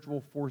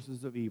spiritual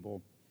forces of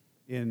evil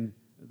in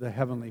the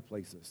heavenly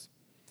places.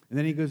 And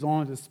then he goes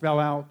on to spell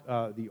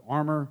out the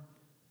armor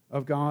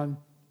of God.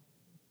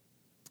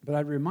 But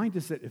I'd remind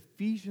us that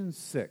Ephesians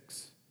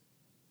 6,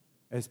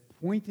 as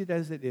pointed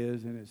as it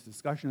is in its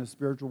discussion of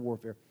spiritual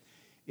warfare,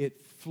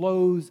 it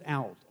flows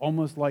out,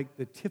 almost like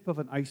the tip of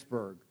an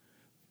iceberg,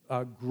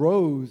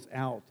 grows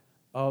out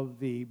of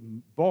the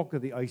bulk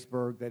of the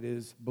iceberg that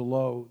is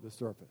below the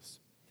surface.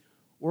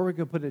 Or we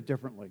could put it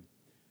differently.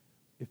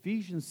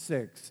 Ephesians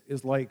 6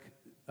 is like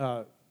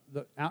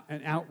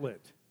an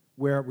outlet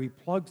where we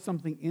plug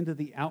something into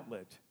the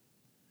outlet,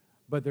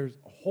 but there's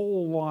a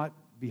whole lot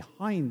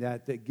behind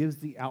that that gives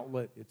the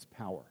outlet its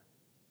power.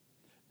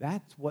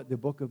 That's what the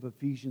book of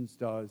Ephesians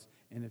does.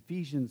 And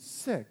Ephesians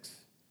 6,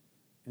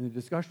 in the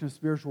discussion of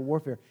spiritual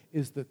warfare,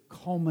 is the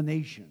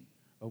culmination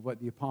of what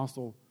the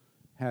apostle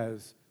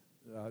has,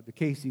 the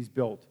case he's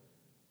built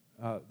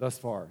thus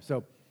far.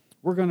 So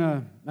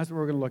that's what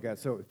we're going to look at.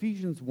 So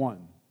Ephesians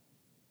 1.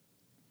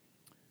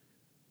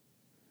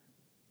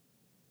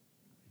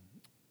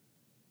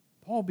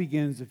 Paul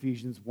begins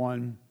Ephesians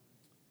 1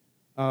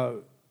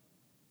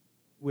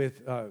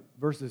 with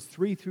verses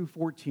 3 through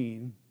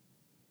 14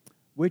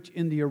 which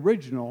in the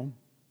original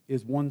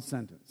is one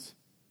sentence.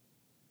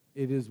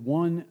 It is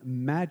one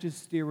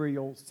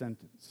magisterial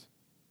sentence.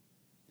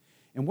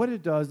 And what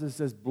it does is it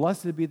says,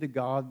 "Blessed be the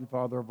God and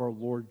Father of our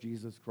Lord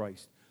Jesus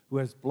Christ, who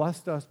has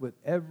blessed us with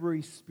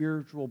every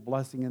spiritual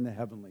blessing in the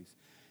heavenlies."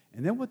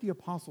 And then what the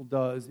apostle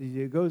does is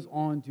he goes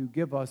on to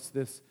give us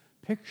this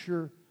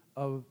picture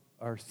of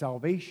our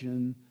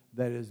salvation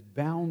that is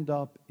bound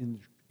up in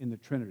the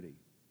Trinity,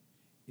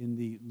 in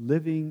the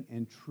living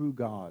and true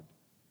God,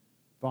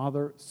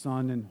 Father,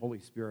 Son, and Holy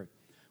Spirit,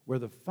 where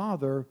the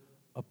Father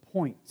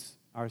appoints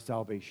our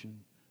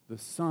salvation, the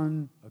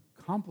Son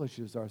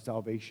accomplishes our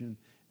salvation,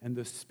 and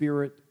the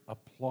Spirit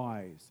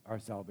applies our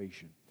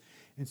salvation.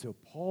 And so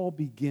Paul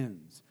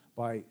begins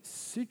by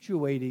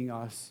situating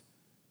us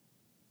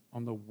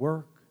on the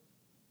work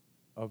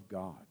of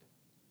God,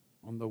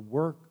 on the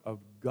work of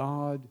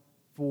God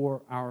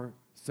for our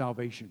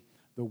salvation,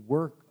 the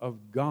work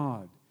of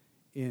God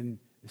in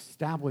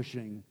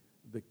establishing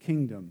the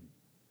kingdom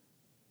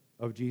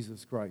of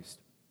Jesus Christ.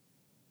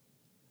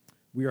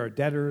 We are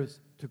debtors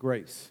to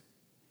grace.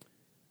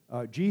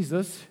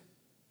 Jesus,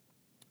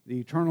 the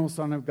eternal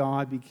Son of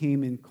God,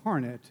 became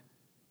incarnate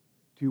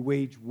to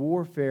wage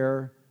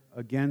warfare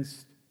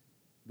against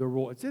the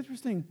rule. It's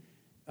interesting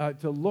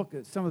to look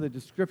at some of the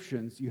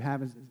descriptions you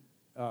have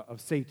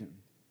of Satan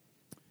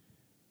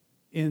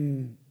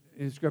in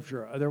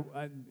Scripture.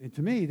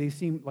 To me, they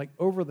seem like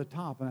over the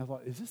top, and I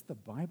thought, is this the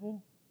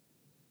Bible?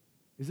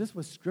 Is this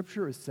what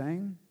Scripture is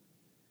saying?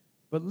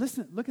 But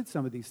listen, look at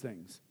some of these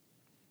things.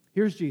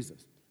 Here's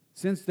Jesus.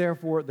 "Since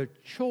therefore the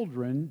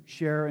children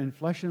share in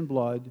flesh and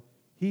blood,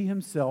 he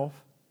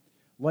himself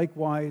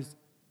likewise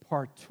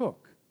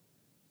partook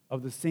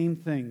of the same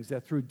things,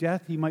 that through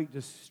death he might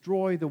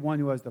destroy the one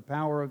who has the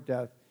power of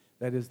death,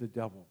 that is the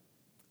devil."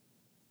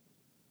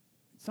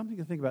 Something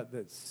to think about,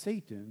 that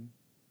Satan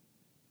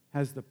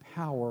has the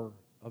power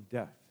of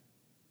death.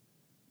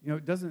 You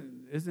know,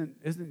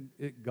 isn't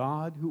it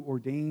God who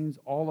ordains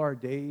all our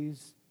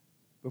days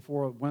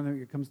before when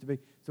it comes to be?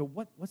 So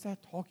what's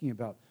that talking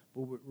about?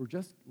 Well,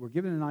 we're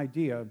given an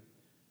idea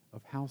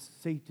of how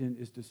Satan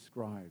is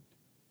described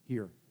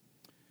here.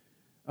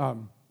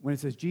 When it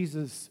says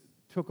Jesus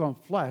took on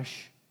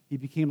flesh, he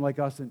became like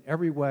us in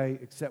every way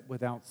except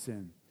without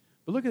sin.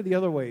 But look at the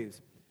other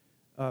ways.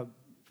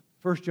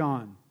 1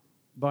 John,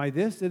 "By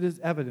this it is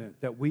evident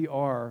that we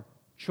are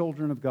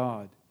children of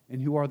God,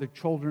 and who are the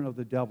children of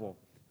the devil.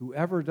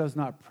 Whoever does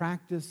not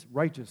practice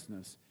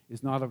righteousness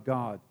is not of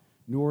God,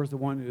 nor is the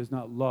one who does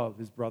not love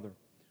his brother."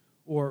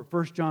 Or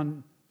 1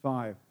 John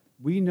 5,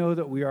 "We know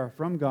that we are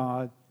from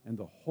God, and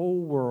the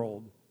whole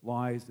world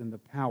lies in the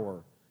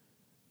power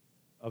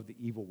of the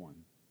evil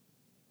one."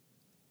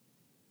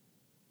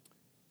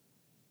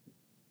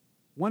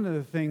 One of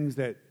the things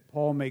that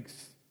Paul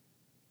makes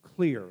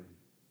clear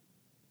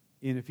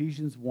in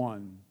Ephesians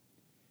 1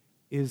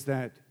 is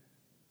that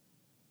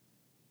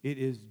it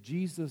is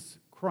Jesus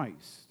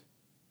Christ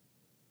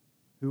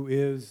who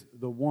is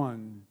the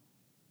one,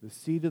 the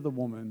seed of the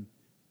woman,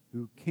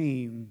 who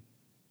came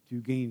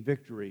to gain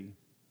victory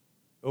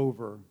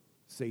over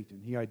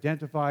Satan. He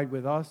identified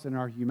with us in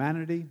our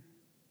humanity.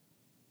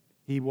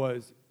 He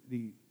was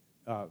the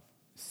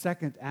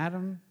second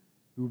Adam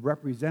who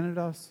represented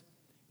us,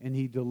 and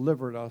he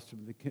delivered us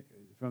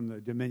from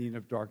the dominion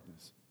of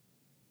darkness.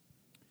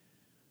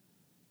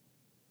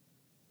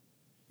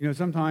 You know,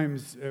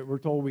 sometimes we're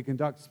told we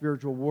conduct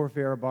spiritual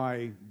warfare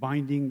by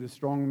binding the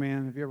strong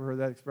man. Have you ever heard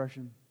that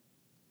expression?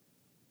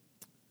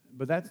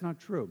 But that's not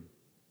true.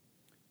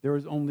 There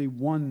is only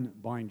one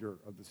binder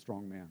of the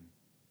strong man,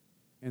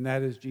 and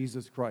that is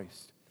Jesus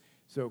Christ.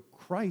 So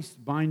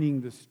Christ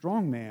binding the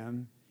strong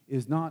man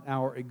is not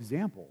our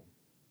example.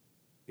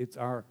 It's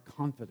our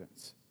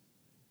confidence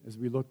as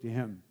we look to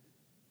him.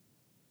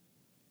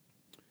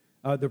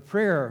 The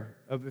prayer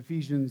of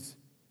Ephesians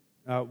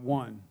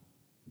 1.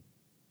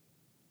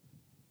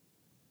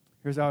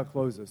 Here's how it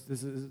closes.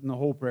 This isn't the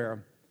whole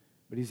prayer,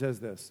 but he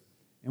says this: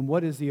 "And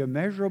what is the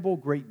immeasurable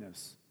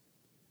greatness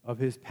of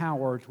his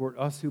power toward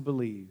us who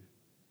believe,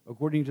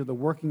 according to the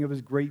working of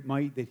his great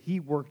might that he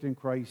worked in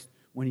Christ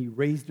when he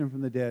raised him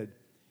from the dead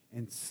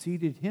and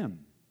seated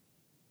him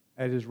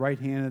at his right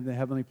hand in the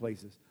heavenly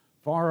places,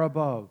 far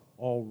above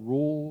all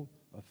rule,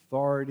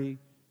 authority,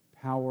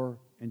 power,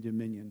 and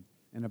dominion,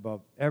 and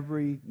above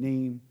every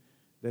name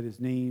that is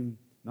named,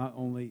 not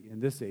only in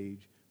this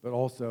age, but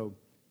also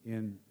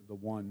in the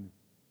one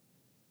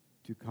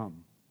to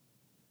come."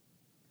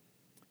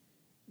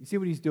 You see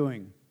what he's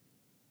doing?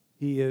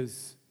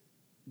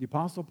 The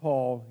Apostle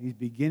Paul, he's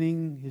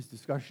beginning his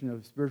discussion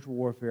of spiritual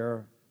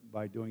warfare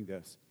by doing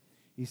this.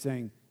 He's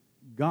saying,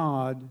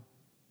 God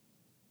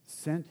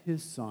sent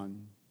his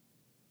Son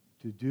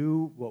to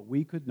do what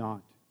we could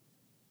not.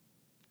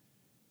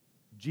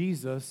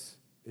 Jesus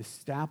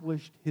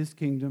established his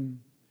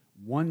kingdom.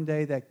 One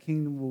day that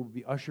kingdom will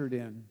be ushered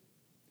in.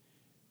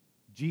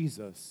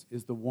 Jesus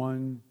is the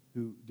one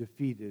who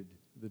defeated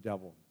the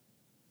devil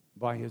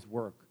by his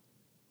work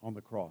on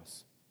the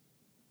cross.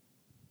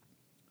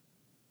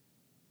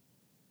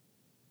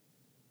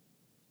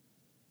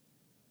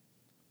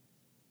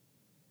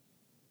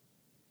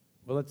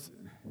 Well,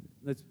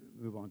 let's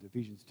move on to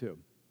Ephesians 2.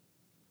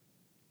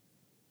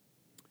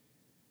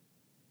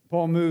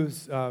 Paul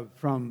moves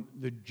from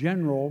the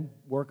general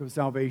work of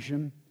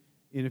salvation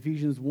in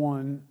Ephesians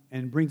 1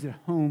 and brings it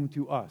home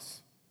to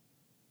us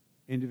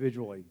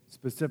individually,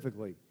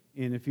 specifically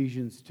in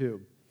Ephesians 2.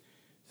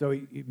 So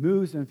he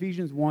moves in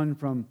Ephesians 1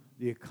 from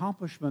the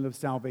accomplishment of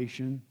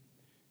salvation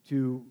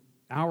to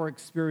our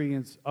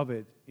experience of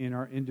it in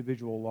our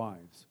individual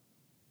lives.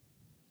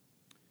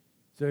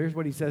 So here's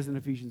what he says in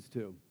Ephesians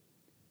 2.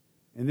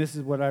 And this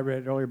is what I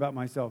read earlier about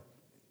myself.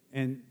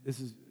 And this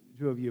is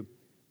true of you.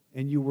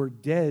 And you were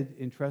dead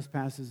in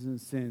trespasses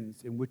and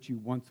sins in which you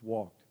once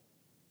walked,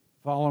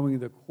 following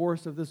the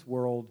course of this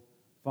world,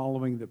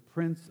 following the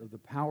prince of the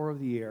power of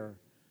the air,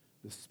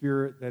 the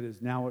spirit that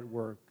is now at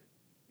work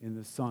in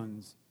the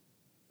sons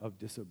of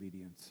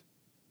disobedience.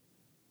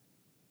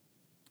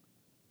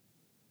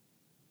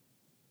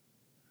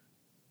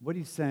 What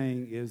he's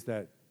saying is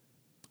that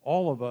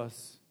all of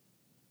us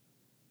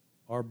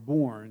are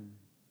born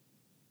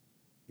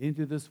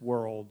into this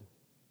world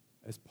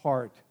as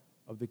part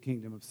of the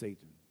kingdom of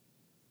Satan.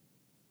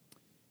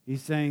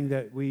 He's saying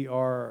that we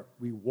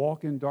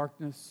walk in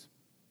darkness,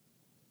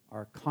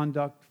 our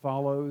conduct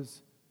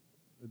follows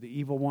the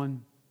evil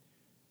one,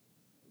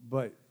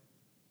 but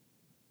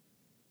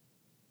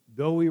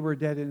though we were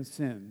dead in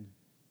sin,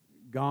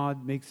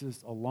 God makes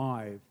us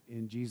alive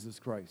in Jesus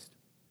Christ.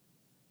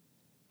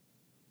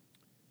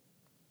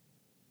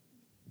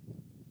 Let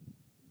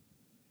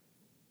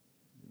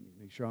me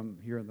make sure I'm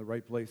here in the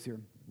right place here.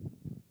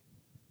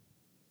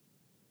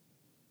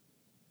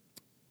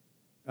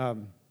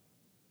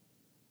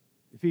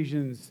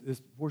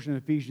 This portion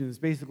of Ephesians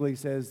basically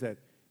says that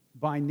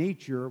by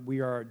nature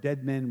we are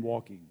dead men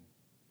walking.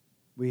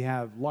 We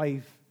have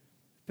life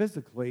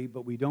physically,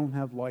 but we don't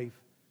have life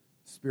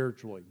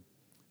spiritually.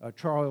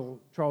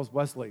 Charles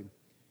Wesley,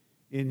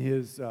 in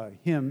his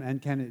hymn,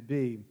 "And Can It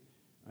Be,"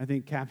 I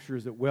think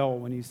captures it well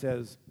when he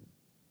says,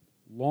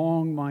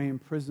 "Long my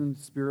imprisoned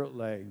spirit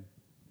lay,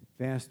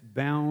 fast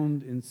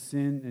bound in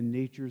sin and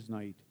nature's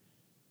night.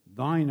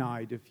 Thine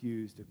eye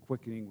diffused a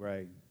quickening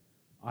ray.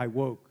 I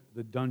woke,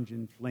 the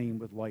dungeon flamed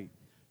with light.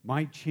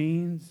 My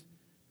chains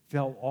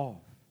fell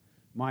off,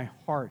 my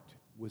heart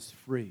was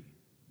free.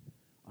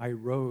 I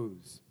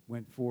rose,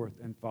 went forth,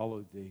 and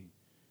followed thee.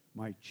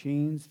 My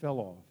chains fell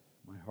off,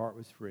 my heart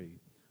was free.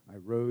 I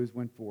rose,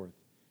 went forth,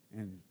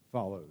 and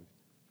followed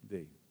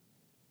thee."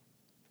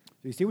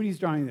 So you see what he's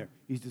drawing there?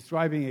 He's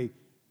describing a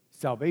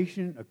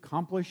salvation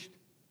accomplished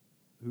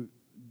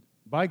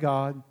by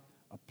God,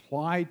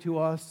 applied to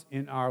us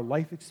in our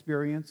life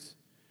experience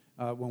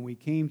when we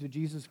came to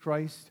Jesus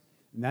Christ,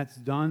 and that's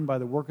done by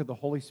the work of the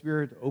Holy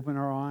Spirit to open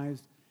our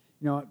eyes.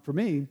 You know, for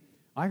me,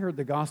 I heard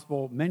the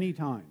gospel many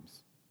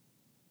times,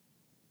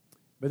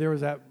 but there was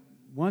that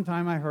one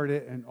time I heard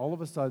it, and all of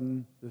a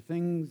sudden, the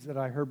things that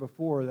I heard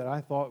before that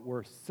I thought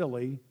were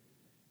silly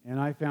and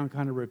I found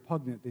kind of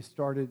repugnant, they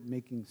started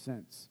making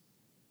sense.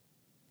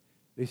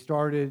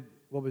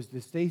 What was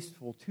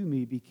distasteful to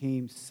me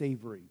became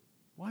savory.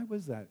 Why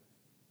was that?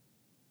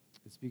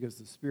 It's because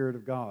the Spirit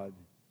of God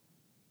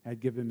had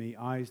given me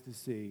eyes to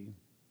see,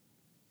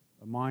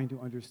 a mind to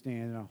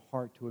understand, and a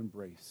heart to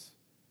embrace.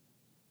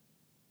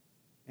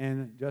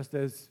 And just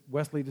as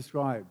Wesley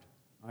described,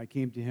 I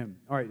came to him.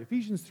 All right,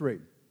 Ephesians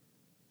 3.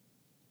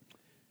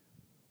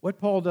 What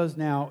Paul does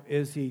now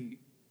is he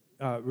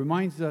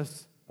reminds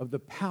us of the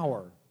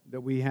power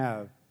that we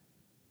have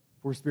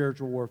for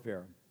spiritual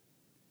warfare.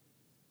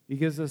 He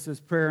gives us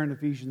this prayer in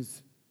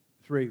Ephesians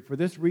 3. "For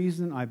this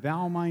reason I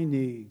bow my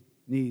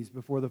knees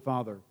before the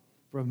Father,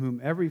 from whom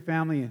every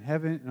family in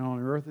heaven and on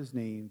earth is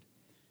named,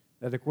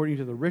 that according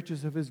to the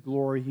riches of his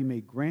glory he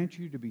may grant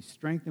you to be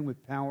strengthened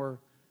with power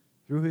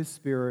through his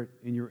Spirit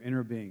in your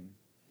inner being,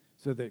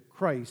 so that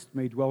Christ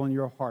may dwell in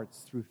your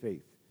hearts through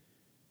faith,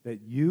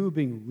 that you,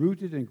 being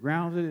rooted and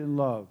grounded in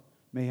love,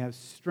 may have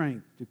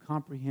strength to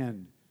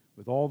comprehend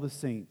with all the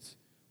saints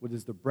what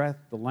is the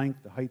breadth, the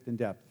length, the height, and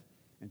depth,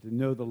 and to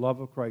know the love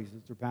of Christ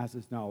that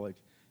surpasses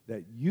knowledge,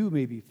 that you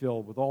may be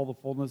filled with all the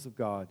fullness of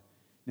God.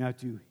 Now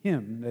to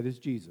him," that is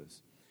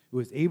Jesus, "who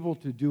is able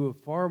to do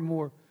far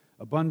more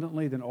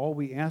abundantly than all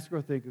we ask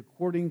or think,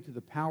 according to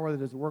the power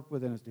that is at work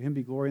within us, to him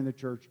be glory in the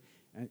church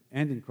and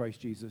in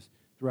Christ Jesus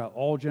throughout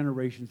all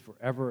generations,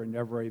 forever and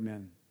ever.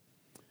 Amen."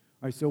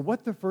 All right, so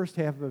what the first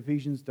half of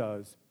Ephesians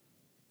does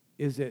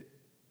is it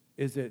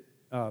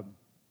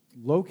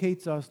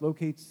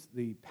locates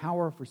the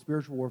power for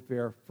spiritual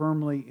warfare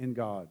firmly in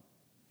God.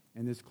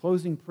 And this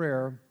closing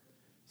prayer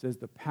says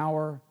the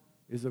power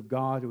is of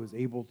God who is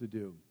able to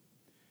do.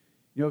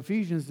 You know,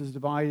 Ephesians is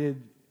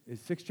divided in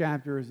 6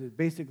 chapters. It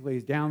basically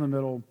is down the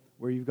middle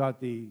where you've got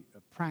the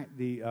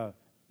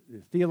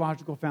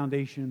theological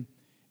foundation,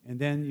 and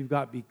then you've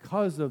got,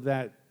 because of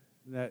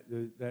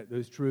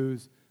those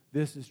truths,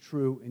 this is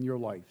true in your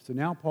life. So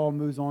now Paul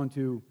moves on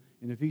to,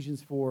 in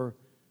Ephesians 4,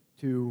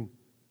 to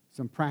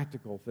some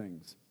practical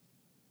things.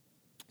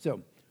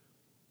 So,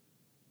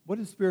 what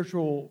does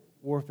spiritual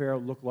warfare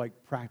look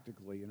like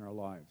practically in our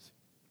lives?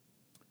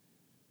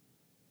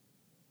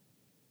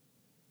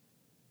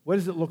 What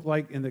does it look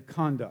like in the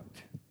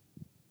conduct?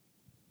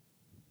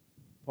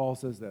 Paul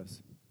says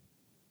this.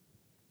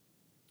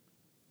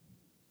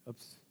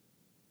 Oops.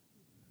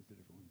 That's a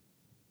different one.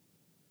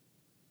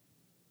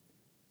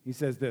 He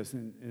says this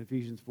in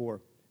Ephesians 4.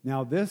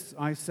 Now this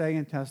I say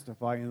and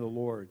testify in the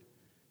Lord,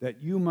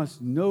 that you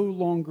must no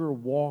longer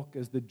walk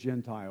as the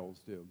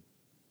Gentiles do.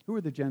 Who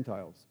are the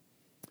Gentiles?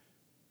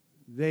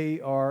 They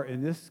are,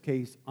 in this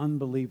case,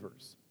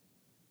 unbelievers.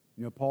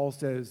 You know, Paul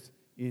says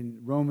in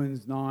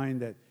Romans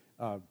 9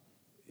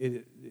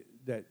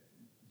 that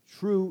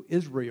true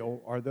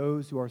Israel are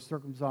those who are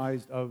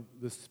circumcised of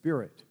the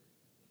Spirit.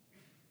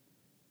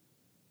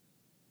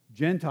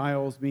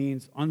 Gentiles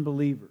means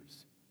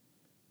unbelievers.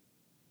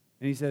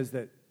 And he says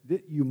that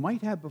you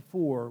might have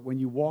before when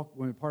you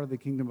were part of the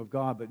kingdom of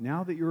God, but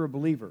now that you're a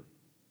believer,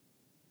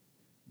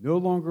 no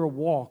longer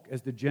walk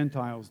as the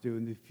Gentiles do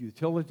in the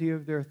futility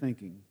of their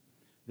thinking.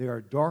 They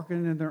are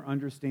darkened in their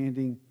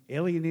understanding,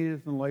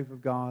 alienated from the life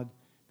of God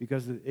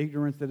because of the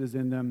ignorance that is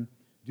in them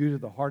due to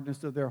the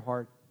hardness of their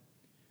heart.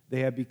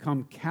 They have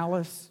become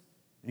callous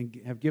and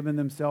have given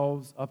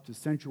themselves up to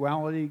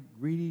sensuality,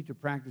 greedy to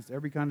practice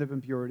every kind of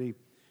impurity.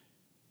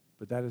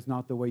 But that is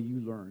not the way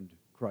you learned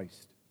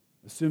Christ,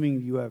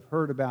 assuming you have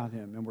heard about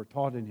him and were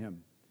taught in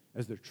him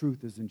as the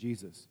truth is in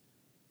Jesus.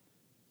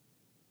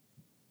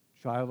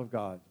 Child of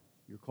God,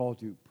 you're called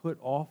to put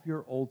off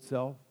your old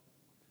self,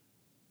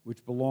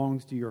 which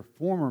belongs to your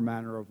former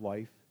manner of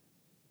life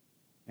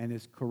and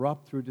is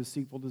corrupt through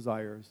deceitful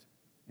desires,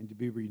 and to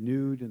be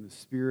renewed in the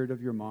spirit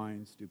of your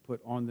minds, to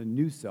put on the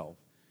new self,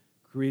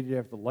 created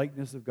after the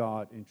likeness of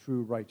God in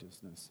true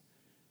righteousness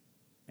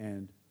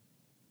and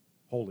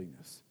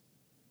holiness.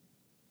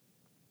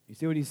 You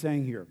see what he's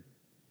saying here?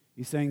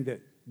 He's saying that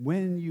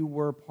when you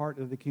were part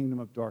of the kingdom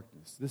of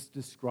darkness, this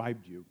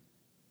described you,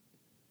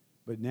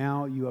 but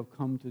now you have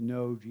come to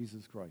know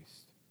Jesus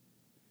Christ.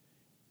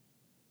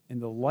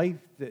 And the life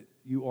that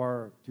you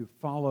are to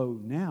follow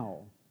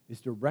now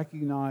is to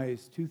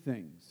recognize two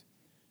things: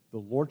 the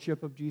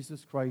lordship of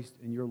Jesus Christ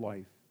in your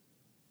life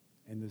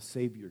and the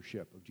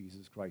saviorship of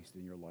Jesus Christ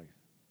in your life.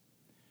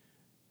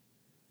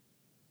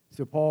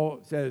 So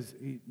Paul says,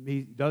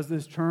 he does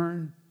this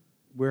turn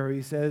where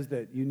he says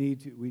that we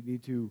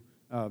need to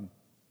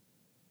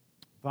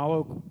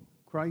follow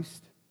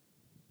Christ.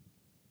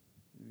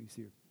 Let me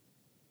see here.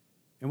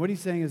 And what he's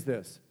saying is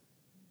this: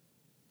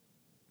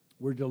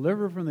 we're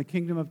delivered from the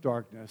kingdom of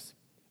darkness,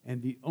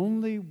 and the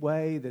only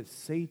way that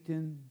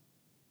Satan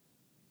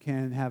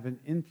can have an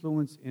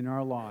influence in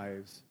our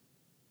lives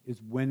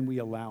is when we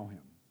allow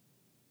him.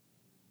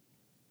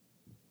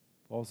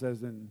 Paul says,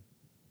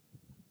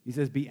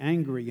 be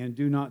angry and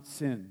do not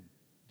sin.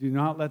 Do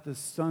not let the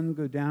sun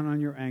go down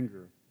on your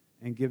anger,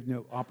 and give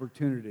no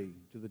opportunity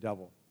to the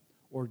devil,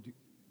 or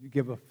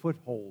give a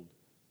foothold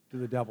to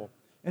the devil.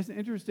 It's an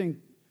interesting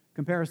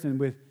comparison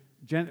with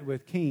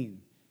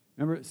Cain.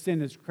 Remember,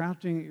 sin is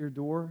crouching at your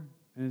door,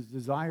 and his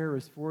desire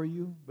is for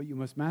you, but you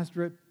must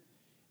master it.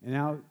 And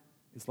now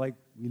it's like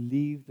we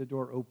leave the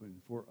door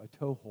open for a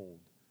toehold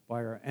by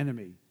our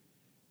enemy,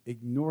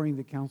 ignoring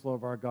the counsel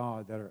of our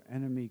God, that our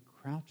enemy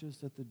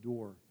crouches at the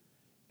door,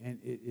 and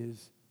it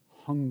is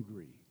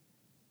hungry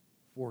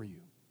for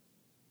you.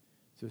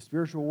 So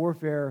spiritual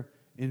warfare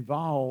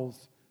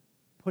involves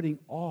putting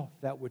off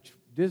that which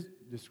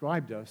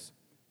described us,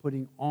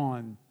 putting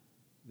on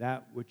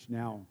that which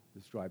now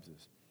describes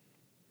us.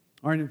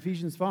 All right, in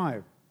Ephesians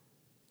 5,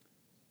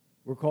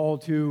 we're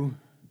called to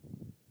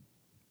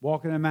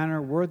walk in a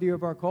manner worthy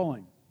of our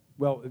calling.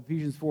 Well,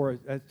 Ephesians 4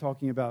 is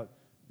talking about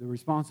the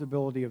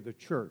responsibility of the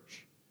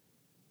church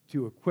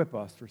to equip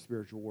us for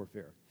spiritual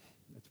warfare.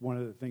 That's one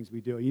of the things we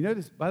do. You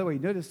notice, by the way,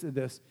 notice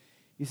this.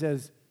 He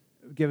says,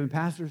 given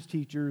pastors,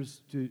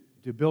 teachers to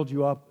build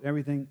you up,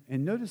 everything.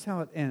 And notice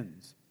how it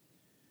ends.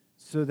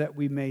 So that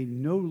we may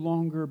no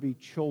longer be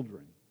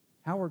children.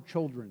 How are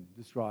children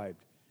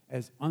described?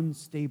 As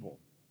unstable,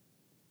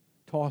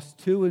 tossed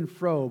to and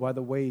fro by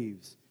the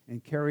waves,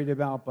 and carried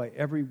about by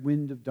every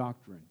wind of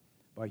doctrine,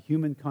 by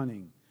human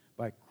cunning,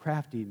 by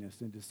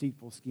craftiness and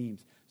deceitful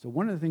schemes. So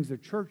one of the things the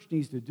church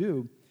needs to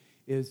do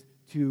is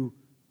to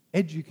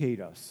educate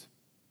us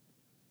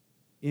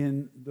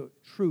in the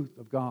truth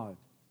of God,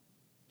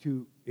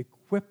 to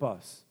equip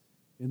us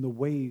in the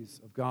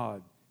ways of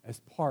God as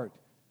part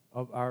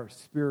of our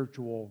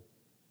spiritual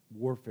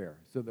warfare,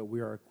 so that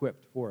we are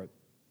equipped for it.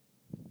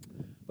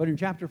 But in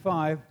chapter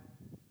 5,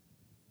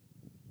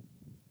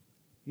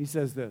 he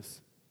says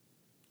this: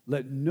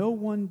 let no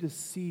one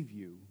deceive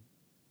you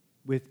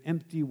with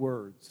empty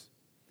words,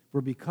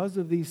 for because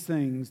of these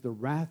things the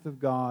wrath of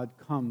God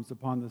comes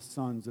upon the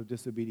sons of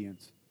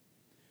disobedience.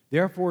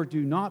 Therefore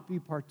do not be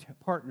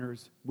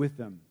partners with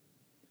them,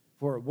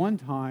 for at one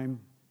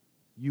time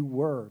you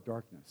were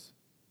darkness,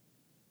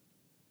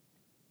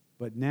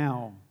 but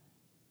now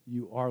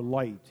you are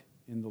light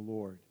in the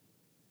Lord.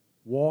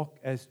 Walk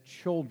as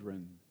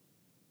children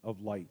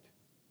of light.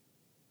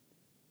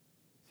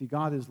 See,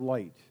 God is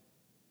light.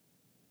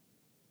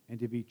 And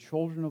to be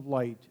children of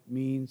light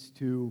means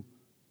to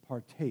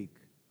partake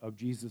of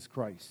Jesus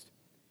Christ.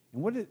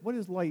 And what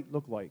does light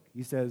look like?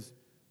 He says,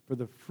 For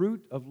the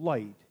fruit of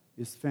light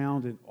is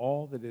found in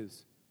all that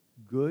is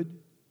good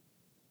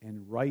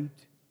and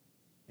right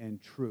and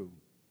true.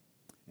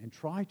 And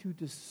try to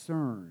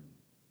discern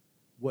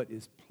what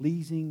is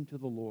pleasing to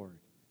the Lord.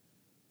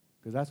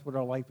 Because that's what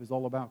our life is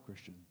all about,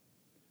 Christian.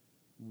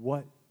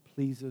 What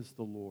pleases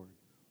the Lord?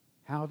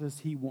 How does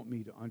He want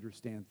me to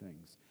understand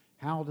things?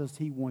 How does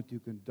He want to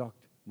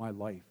conduct my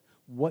life?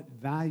 What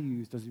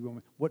values does He want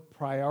me? What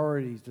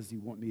priorities does He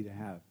want me to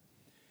have?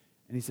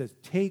 And He says,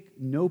 take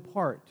no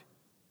part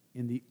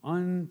in the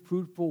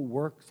unfruitful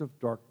works of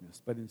darkness,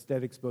 but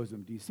instead expose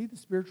them. Do you see the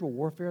spiritual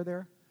warfare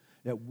there?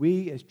 That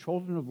we as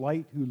children of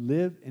light who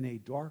live in a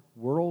dark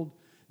world,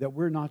 that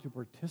we're not to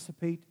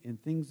participate in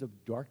things of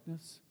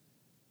darkness?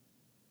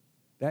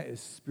 That is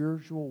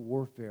spiritual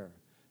warfare.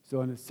 So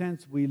in a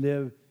sense, we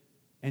live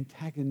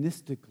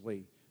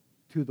antagonistically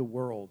to the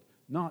world,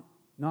 not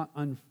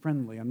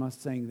unfriendly. I'm not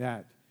saying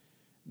that,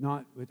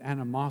 not with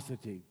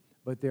animosity,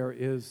 but there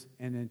is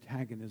an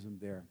antagonism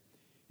there.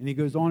 And he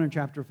goes on in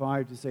chapter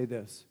 5 to say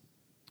this,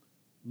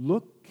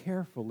 look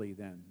carefully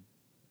then.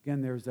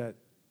 Again, there's that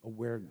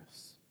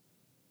awareness.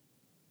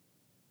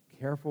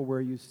 Careful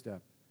where you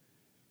step.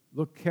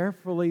 Look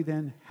carefully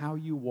then how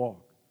you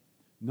walk,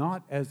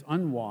 not as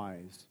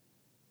unwise,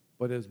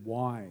 but as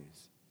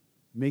wise,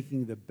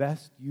 making the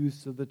best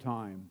use of the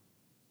time,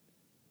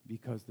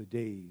 because the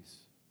days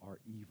are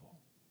evil.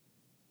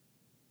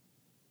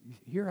 You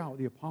hear how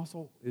the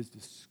apostle is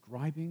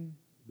describing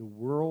the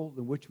world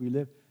in which we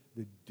live?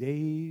 The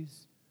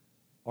days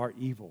are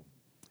evil.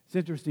 It's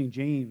interesting,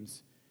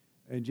 James,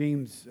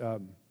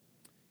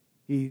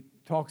 he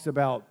talks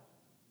about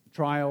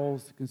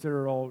trials.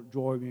 Consider it all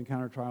joy when you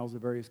encounter trials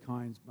of various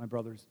kinds, my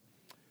brothers.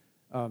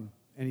 And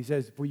he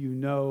says, for you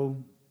know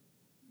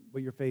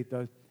what your faith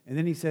does. And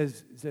then he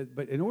says,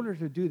 but in order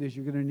to do this,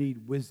 you're going to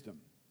need wisdom.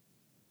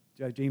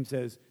 James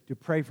says to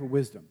pray for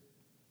wisdom.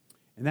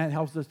 And that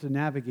helps us to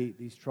navigate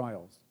these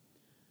trials.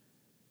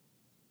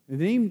 And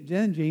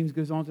then James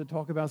goes on to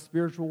talk about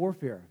spiritual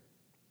warfare.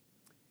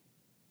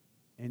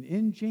 And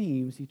in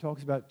James, he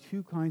talks about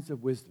two kinds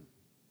of wisdom.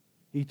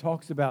 He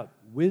talks about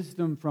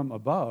wisdom from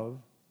above,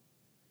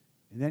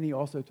 and then he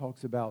also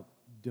talks about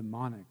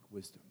demonic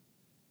wisdom.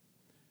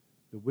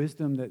 The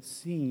wisdom that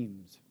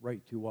seems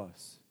right to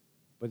us,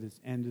 but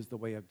its end is the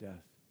way of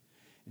death.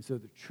 And so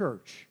the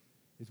church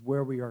is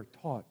where we are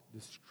taught.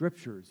 The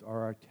scriptures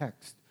are our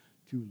text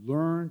to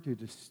learn to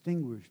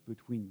distinguish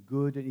between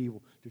good and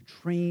evil, to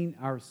train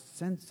our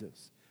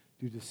senses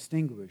to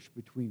distinguish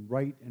between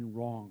right and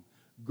wrong,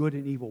 good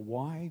and evil.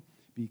 Why?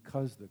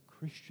 Because the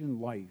Christian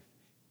life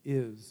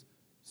is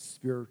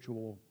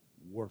spiritual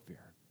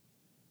warfare.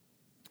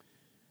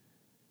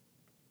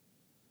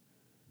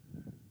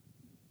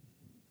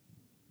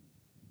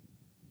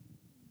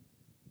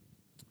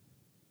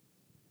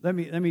 Let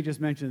me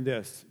just mention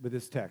this with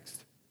this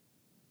text.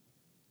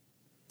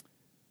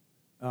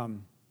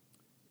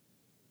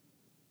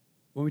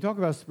 When we talk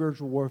about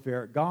spiritual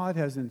warfare, God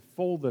has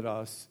enfolded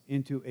us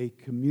into a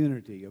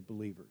community of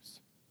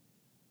believers.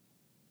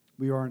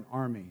 We are an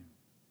army.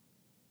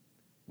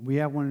 We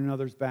have one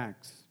another's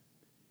backs.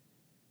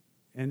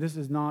 And this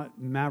is not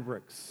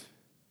mavericks.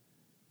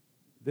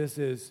 This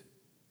is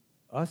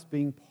us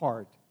being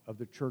part of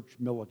the church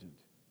militant,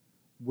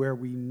 where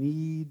we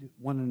need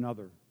one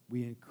another.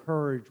 We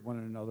encourage one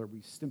another.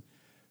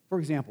 For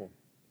example,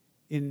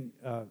 in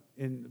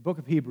the book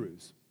of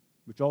Hebrews,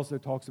 which also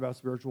talks about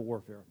spiritual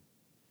warfare,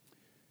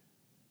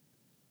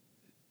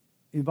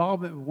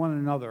 involvement with one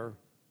another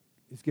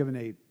is given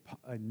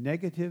a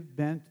negative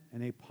bent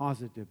and a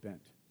positive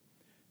bent.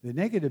 The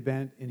negative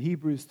bent in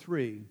Hebrews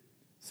 3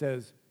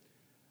 says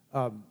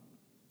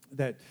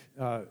that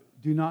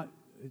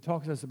it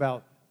talks to us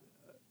about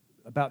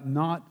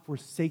not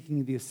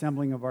forsaking the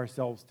assembling of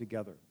ourselves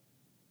together.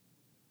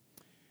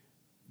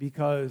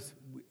 Because,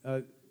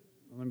 let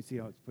me see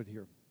how it's put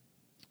here.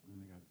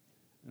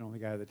 I don't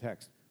think I have the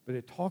text. But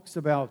it talks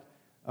about,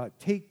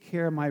 take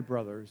care, my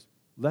brothers,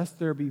 lest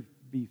there be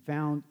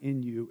found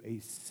in you a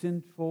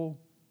sinful,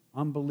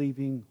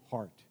 unbelieving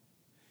heart.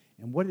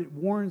 And what it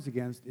warns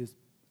against is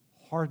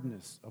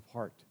hardness of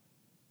heart.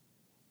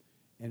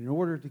 And in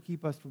order to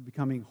keep us from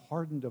becoming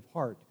hardened of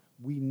heart,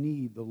 we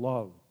need the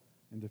love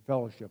and the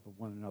fellowship of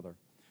one another.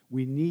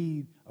 We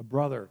need a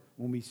brother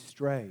when we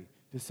stray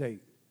to say,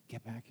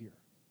 get back here.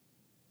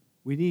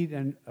 We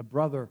need a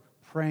brother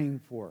praying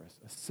for us,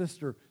 a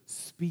sister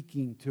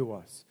speaking to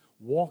us,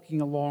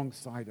 walking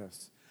alongside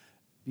us,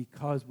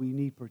 because we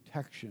need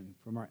protection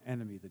from our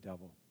enemy, the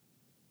devil.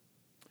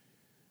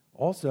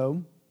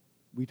 Also,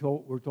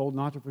 we're told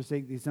not to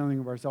forsake the assembling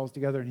of ourselves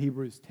together in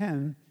Hebrews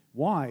 10.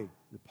 Why?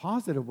 The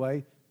positive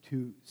way,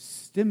 to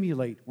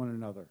stimulate one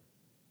another,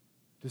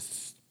 to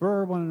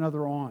spur one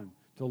another on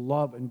to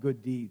love and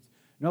good deeds.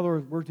 In other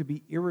words, we're to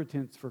be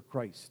irritants for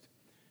Christ.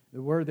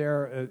 The word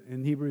there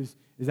in Hebrews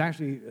is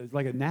actually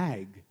like a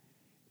nag.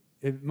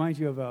 It reminds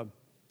you of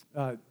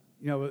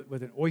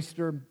with an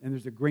oyster, and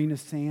there's a grain of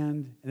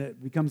sand, and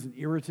it becomes an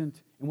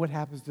irritant. And what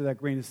happens to that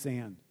grain of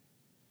sand?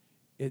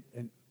 A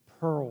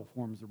pearl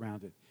forms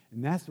around it.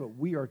 And that's what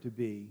we are to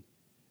be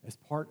as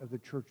part of the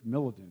church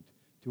militant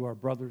to our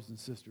brothers and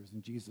sisters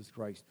in Jesus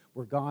Christ,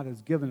 where God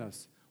has given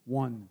us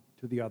one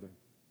to the other.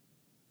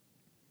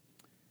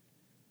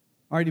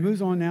 All right, he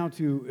moves on now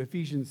to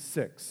Ephesians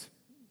 6,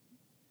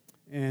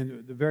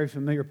 and the very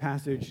familiar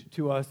passage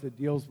to us that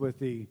deals with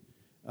the,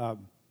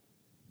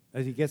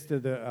 as he gets to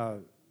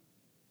the,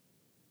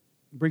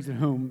 brings it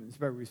home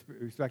in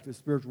respect to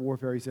spiritual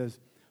warfare, he says,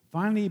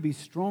 "Finally, be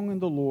strong in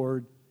the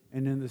Lord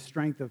and in the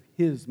strength of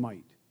his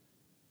might.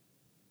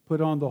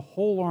 Put on the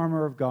whole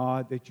armor of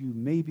God that you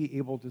may be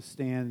able to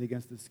stand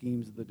against the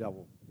schemes of the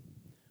devil.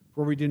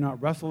 For we do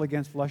not wrestle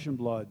against flesh and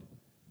blood."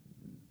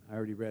 I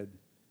already read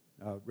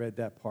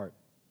that part.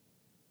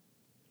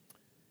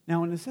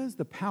 Now, when it says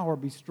the power,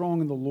 be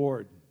strong in the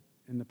Lord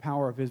and the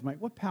power of his might,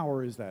 what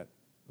power is that?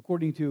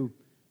 According to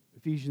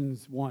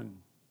Ephesians 1,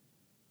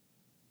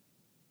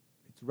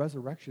 it's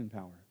resurrection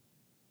power.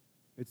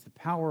 It's the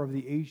power of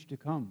the age to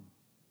come.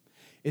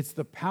 It's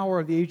the power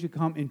of the age to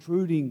come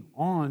intruding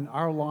on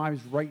our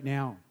lives right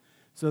now,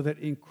 so that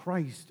in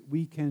Christ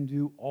we can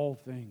do all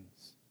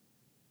things.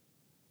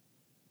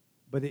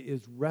 But it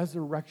is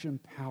resurrection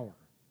power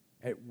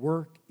at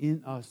work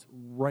in us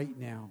right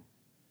now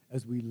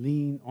as we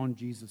lean on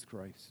Jesus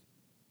Christ.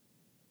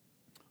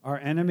 Our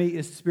enemy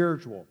is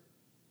spiritual.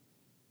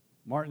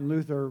 Martin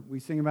Luther, we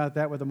sing about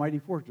that with a mighty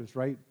fortress,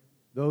 right?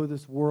 Though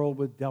this world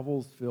with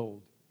devils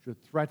filled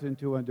should threaten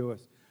to undo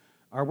us.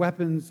 Our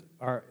weapons,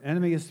 our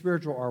enemy is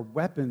spiritual, our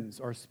weapons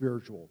are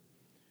spiritual.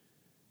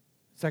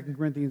 2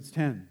 Corinthians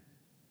 10.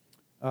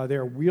 They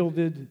are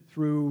wielded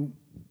through,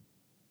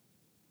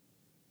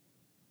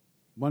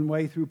 one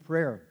way, through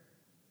prayer.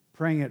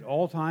 Praying at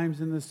all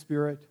times in the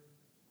Spirit,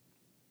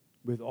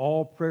 with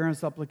all prayer and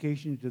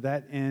supplication. To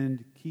that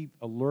end, keep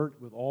alert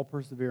with all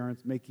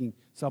perseverance, making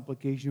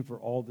supplication for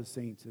all the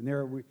saints. And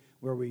there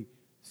where we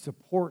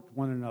support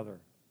one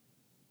another.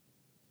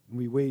 And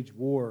we wage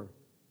war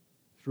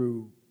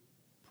through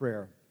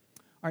prayer.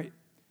 All right,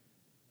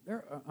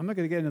 I'm not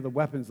going to get into the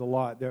weapons a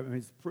lot.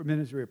 It's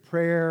ministry of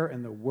prayer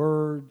and the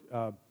word,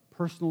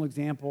 personal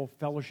example,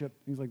 fellowship,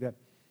 things like that.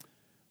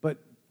 But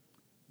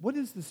what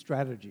is the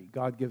strategy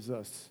God gives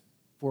us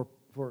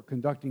for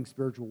conducting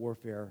spiritual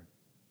warfare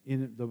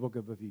in the book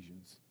of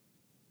Ephesians?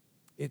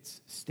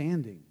 It's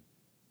standing.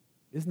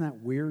 Isn't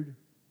that weird?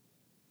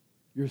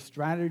 Your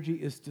strategy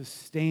is to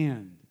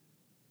stand.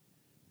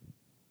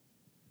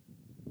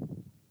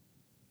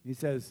 He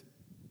says,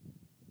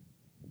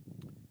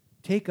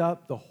 "Take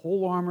up the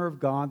whole armor of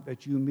God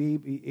that you may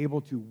be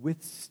able to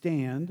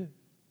withstand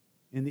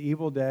in the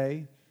evil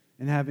day,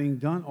 and having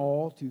done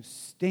all, to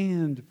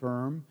stand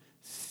firm.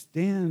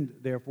 Stand,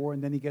 therefore,"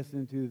 and then he gets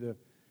into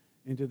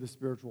the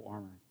spiritual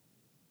armor.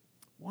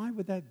 Why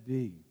would that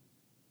be?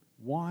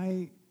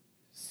 Why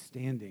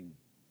standing?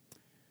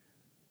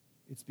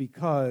 It's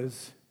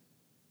because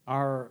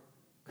our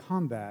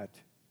combat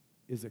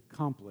is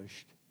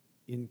accomplished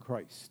in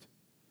Christ.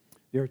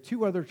 There are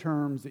two other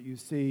terms that you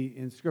see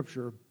in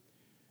Scripture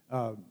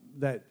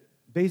that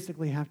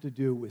basically have to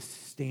do with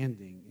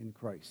standing in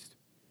Christ.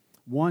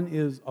 One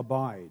is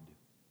abide.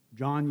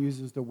 John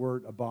uses the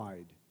word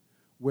abide,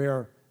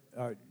 where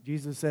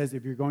Jesus says,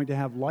 if you're going to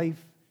have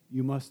life,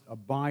 you must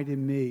abide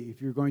in me.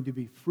 If you're going to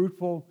be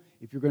fruitful,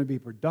 if you're going to be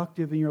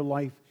productive in your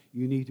life,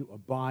 you need to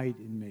abide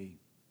in me.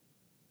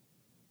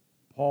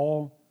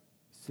 Paul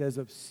says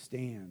of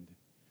stand.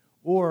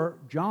 Or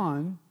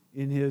John,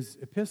 in his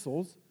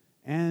epistles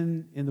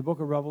and in the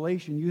book of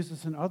Revelation,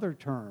 uses another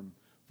term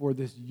for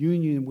this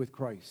union with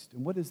Christ.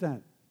 And what is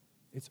that?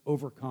 It's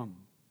overcome,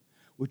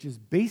 which is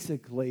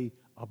basically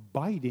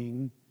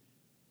abiding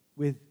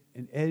with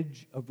an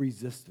edge of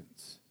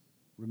resistance,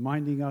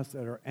 reminding us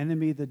that our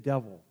enemy, the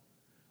devil,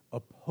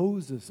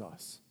 opposes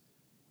us.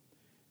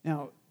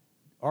 Now,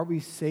 are we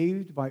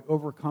saved by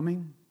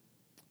overcoming?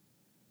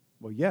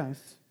 Well,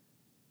 yes,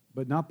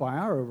 but not by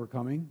our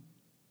overcoming,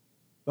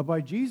 but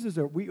by Jesus.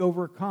 We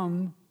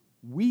overcome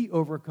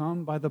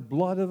by the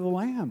blood of the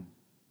Lamb.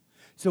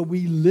 So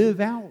we live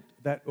out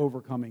that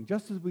overcoming,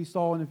 just as we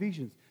saw in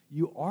Ephesians.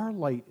 You are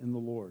light in the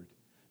Lord.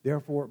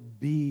 Therefore,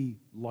 be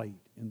light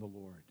in the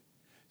Lord.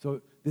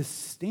 So this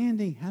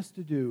standing has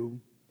to do,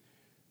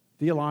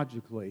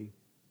 theologically,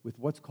 with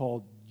what's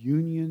called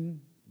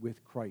union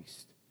with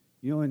Christ.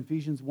 You know, in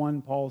Ephesians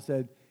 1, Paul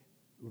said,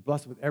 we're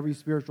blessed with every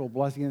spiritual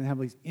blessing in the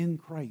heavenlies in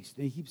Christ.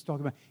 And he keeps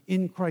talking about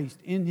in Christ,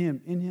 in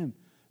him, in him.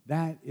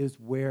 That is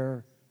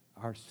where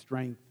our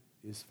strength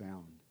is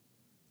found.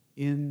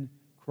 In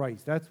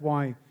Christ. That's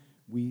why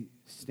we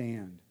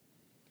stand.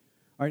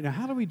 All right, now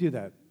how do we do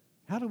that?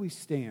 How do we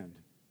stand?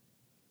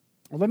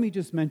 Well, let me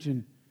just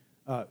mention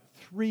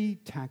three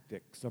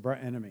tactics of our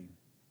enemy.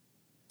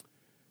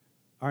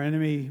 Our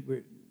enemy,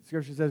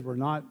 Scripture says we're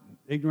not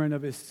ignorant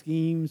of his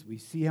schemes. We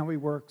see how he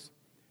works.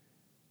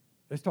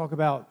 Let's talk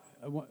about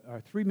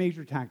our three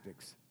major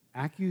tactics.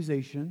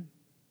 Accusation.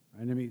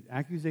 Our enemy,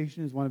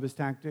 accusation is one of his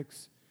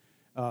tactics.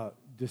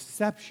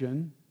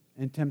 Deception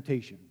and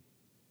temptation.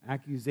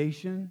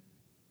 Accusation,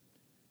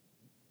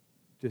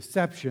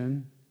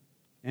 deception,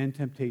 and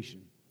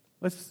temptation.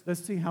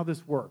 Let's see how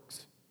this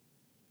works.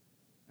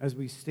 as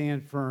we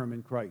stand firm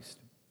in Christ.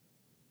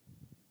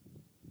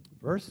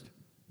 First,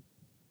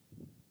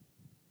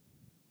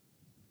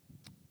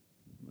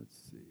 let's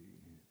see.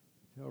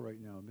 Tell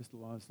right now, I missed a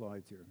lot of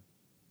slides here.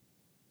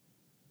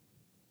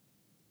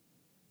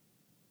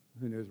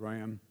 Who knows where I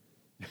am?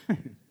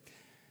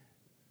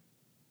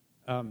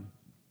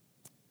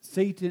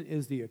 Satan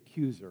is the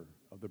accuser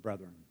of the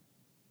brethren.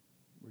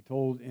 We're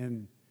told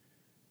in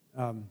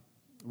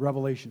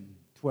Revelation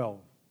 12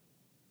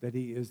 that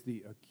he is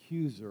the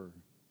accuser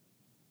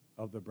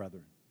of the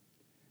brethren.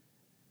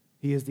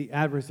 He is the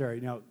adversary.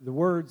 Now, the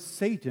word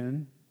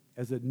Satan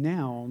as a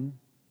noun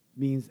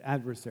means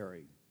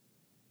adversary.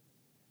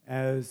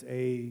 As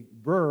a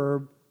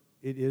verb,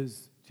 it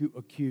is to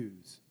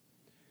accuse.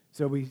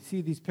 So we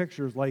see these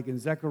pictures like in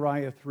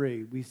Zechariah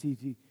 3. We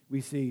see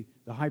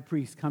the high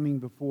priest coming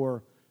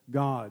before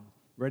God,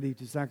 ready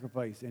to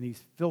sacrifice, and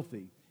he's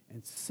filthy.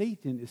 And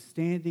Satan is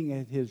standing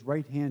at his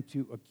right hand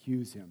to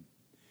accuse him.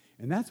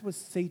 And that's what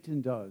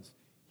Satan does.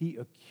 He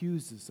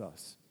accuses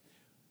us.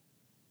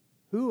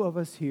 Who of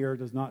us here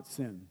does not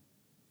sin?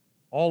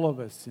 All of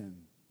us sin.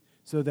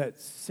 So that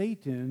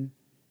Satan,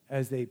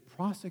 as a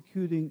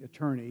prosecuting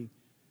attorney,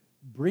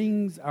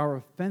 brings our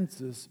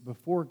offenses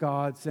before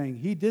God, saying,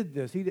 he did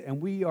this,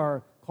 and we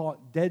are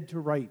caught dead to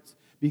rights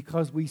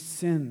because we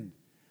sinned.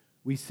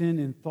 We sin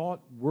in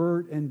thought,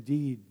 word, and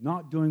deed,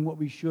 not doing what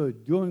we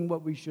should, doing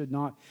what we should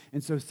not.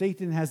 And so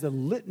Satan has a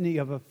litany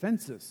of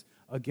offenses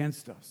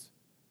against us.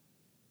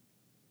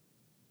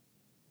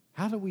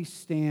 How do we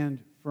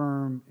stand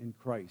firm in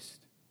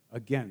Christ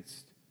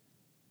against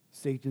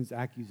Satan's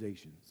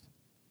accusations?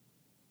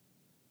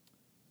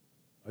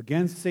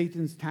 Against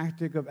Satan's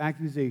tactic of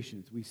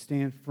accusations, we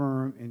stand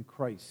firm in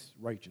Christ's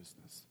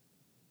righteousness.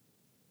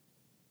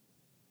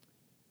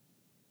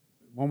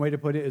 One way to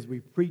put it is we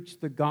preach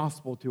the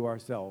gospel to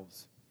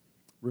ourselves,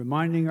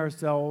 reminding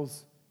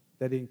ourselves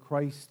that in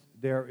Christ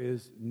there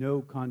is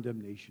no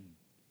condemnation.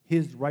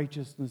 His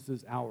righteousness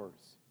is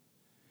ours.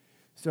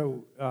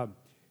 So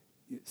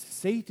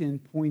Satan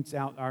points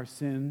out our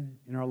sin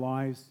in our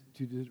lives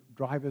to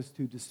drive us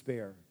to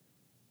despair.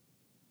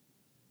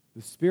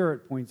 The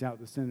Spirit points out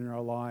the sin in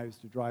our lives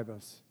to drive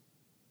us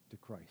to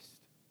Christ.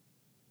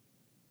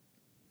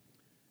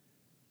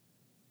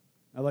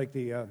 I like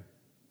in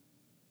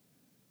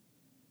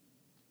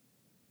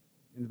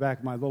the back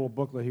of my little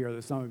booklet here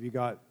that some of you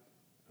got,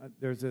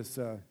 there's this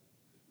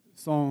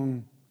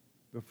song,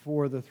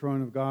 Before the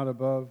Throne of God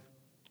Above.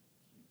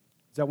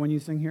 Is that one you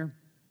sing here?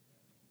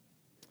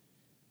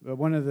 But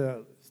one of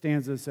the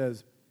stanzas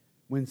says,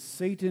 when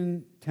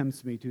Satan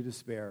tempts me to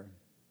despair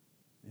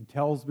and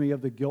tells me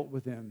of the guilt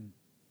within,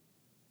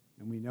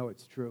 and we know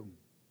it's true,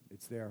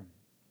 it's there.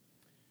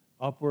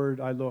 Upward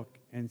I look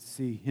and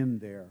see him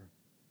there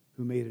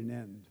who made an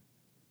end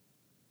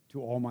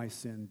to all my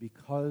sin.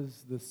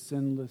 Because the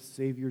sinless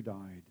Savior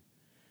died,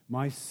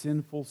 my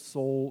sinful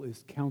soul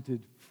is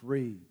counted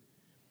free,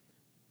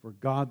 for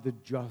God the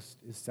just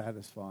is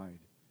satisfied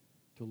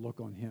to look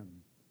on him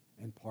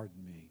and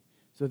pardon me.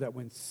 So that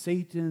when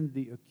Satan,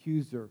 the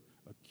accuser,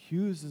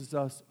 accuses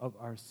us of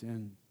our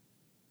sin,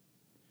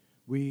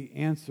 we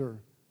answer,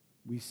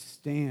 we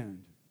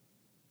stand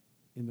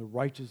in the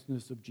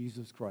righteousness of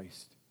Jesus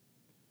Christ.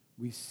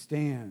 We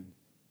stand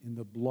in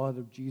the blood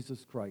of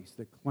Jesus Christ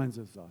that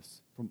cleanses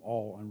us from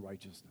all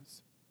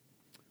unrighteousness.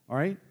 All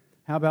right?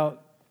 How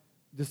about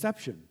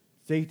deception?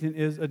 Satan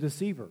is a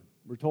deceiver.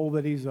 We're told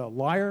that he's a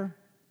liar.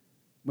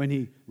 When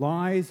he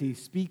lies, he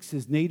speaks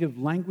his native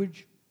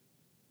language.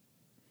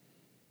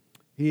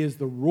 He is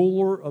the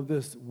ruler of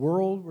this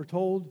world, we're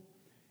told.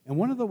 And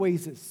one of the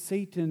ways that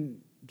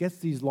Satan gets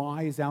these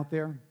lies out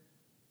there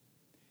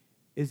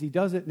is he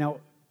does it. Now,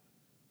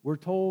 we're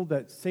told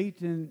that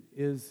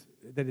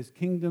that his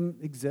kingdom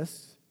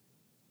exists.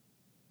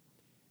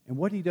 And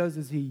what he does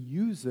is he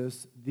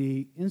uses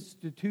the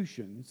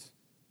institutions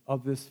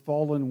of this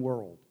fallen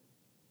world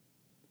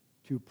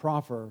to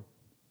proffer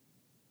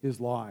his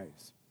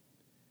lies.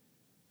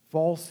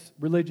 False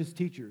religious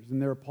teachers,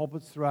 and there are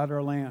pulpits throughout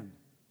our land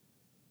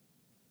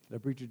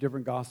that preach a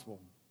different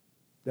gospel,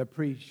 that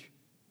preach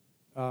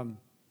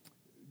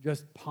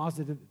just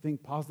positive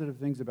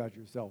things about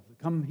yourself.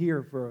 Come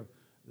here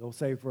they'll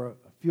say, for a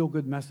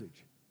feel-good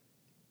message.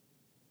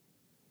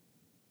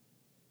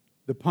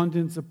 The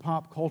pundits of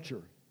pop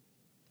culture,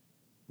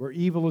 where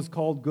evil is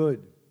called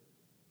good,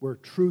 where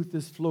truth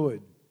is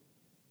fluid,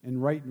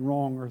 and right and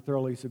wrong are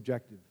thoroughly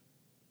subjective.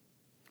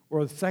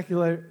 Or the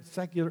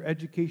secular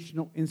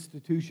educational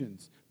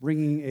institutions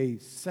bringing a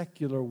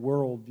secular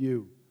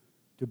worldview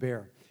to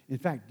bear. In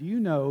fact, do you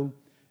know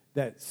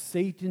that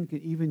Satan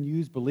can even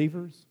use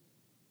believers?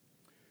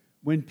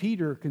 When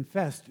Peter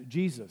confessed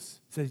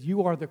Jesus, says,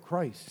 "You are the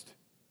Christ."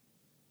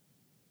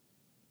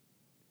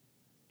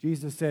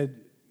 Jesus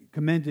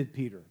commended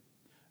Peter.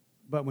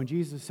 But when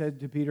Jesus said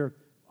to Peter,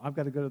 "I've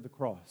got to go to the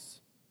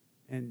cross,"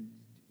 and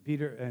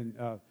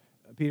Peter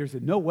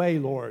said, "No way,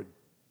 Lord."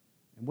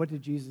 And what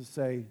did Jesus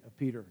say of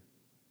Peter?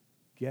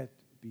 "Get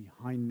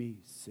behind me,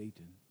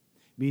 Satan."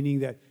 Meaning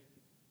that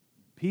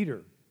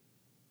Peter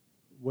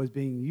was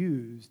being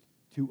used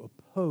to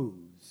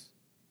oppose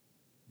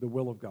the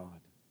will of God.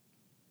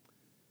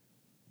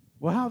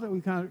 Well, how do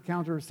we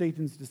counter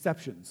Satan's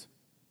deceptions?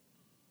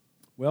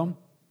 Well,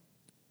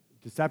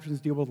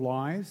 deceptions deal with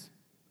lies,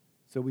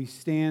 so we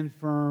stand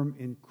firm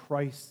in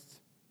Christ's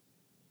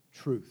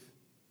truth.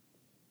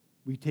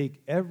 We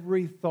take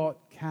every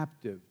thought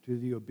captive to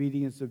the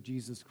obedience of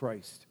Jesus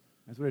Christ.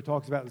 That's what it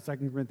talks about in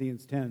 2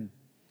 Corinthians 10.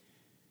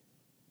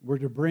 We're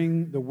to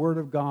bring the Word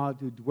of God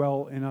to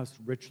dwell in us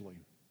richly.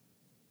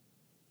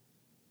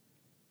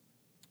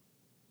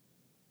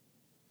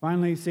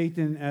 Finally,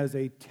 Satan as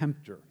a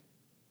tempter.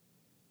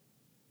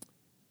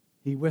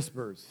 He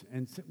whispers,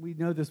 and we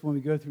know this when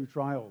we go through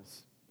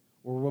trials,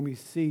 or when we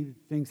see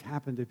things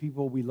happen to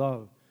people we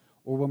love,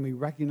 or when we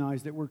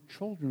recognize that we're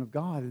children of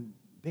God and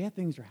bad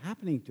things are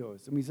happening to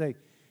us. And we say,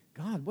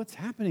 God, what's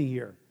happening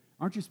here?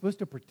 Aren't you supposed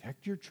to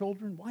protect your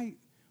children?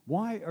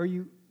 Why are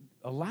you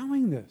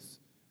allowing this?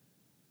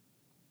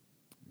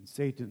 And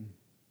Satan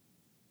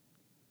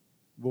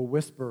will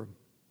whisper,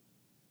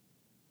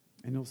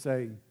 and he'll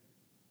say,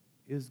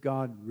 is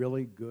God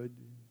really good?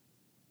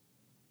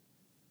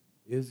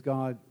 Is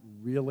God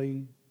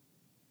really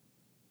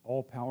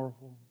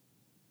all-powerful?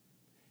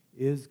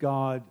 Is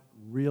God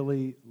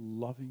really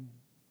loving?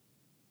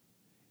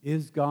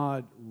 Is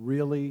God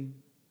really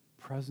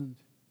present?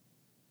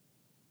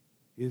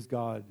 Is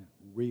God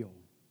real?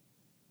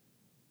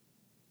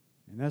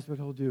 And that's what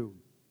he'll do,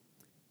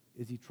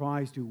 is he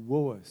tries to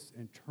woo us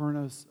and turn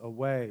us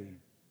away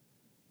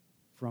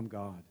from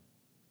God.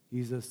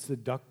 He's a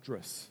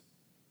seductress.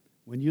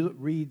 When you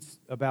read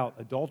about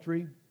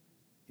adultery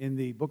in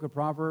the book of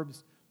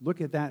Proverbs, look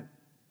at that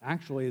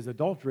actually as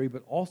adultery,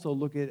 but also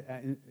look at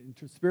in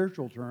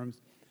spiritual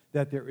terms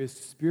that there is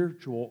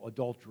spiritual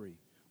adultery,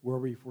 where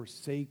we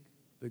forsake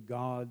the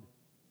God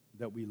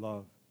that we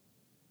love.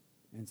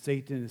 And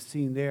Satan is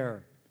seen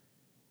there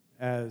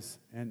as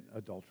an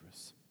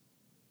adulteress.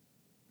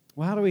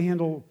 Well, how do we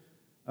handle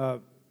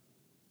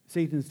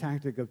Satan's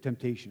tactic of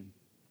temptation?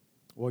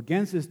 Well,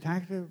 against his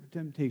tactic of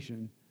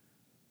temptation,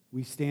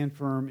 we stand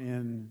firm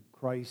in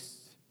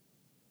Christ's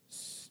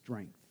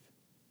strength.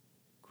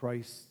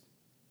 Christ's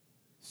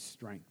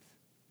strength.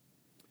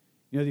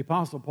 You know, the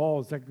Apostle Paul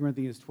in 2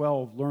 Corinthians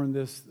 12 learned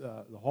this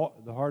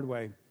the hard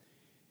way.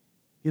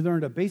 He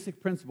learned a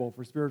basic principle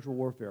for spiritual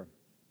warfare.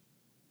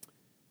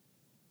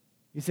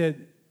 He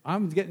said,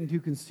 I'm getting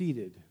too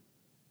conceited,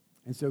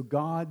 and so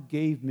God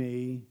gave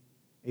me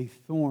a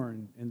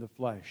thorn in the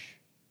flesh,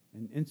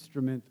 an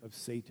instrument of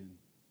Satan.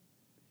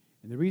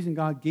 And the reason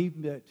God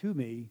gave that to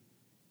me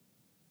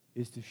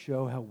is to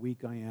show how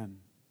weak I am,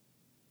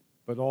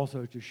 but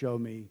also to show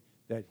me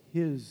that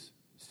his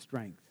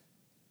strength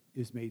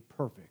is made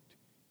perfect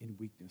in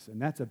weakness. And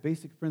that's a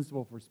basic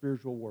principle for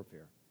spiritual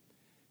warfare.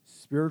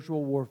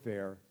 Spiritual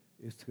warfare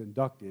is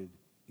conducted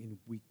in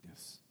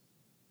weakness.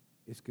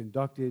 It's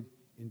conducted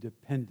in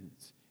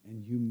dependence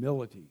and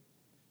humility,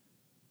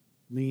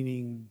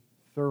 leaning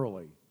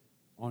thoroughly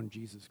on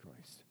Jesus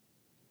Christ.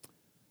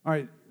 All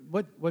right,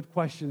 what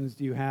questions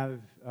do you have?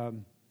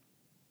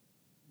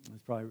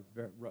 It's probably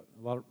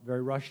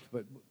very rushed,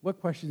 but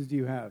what questions do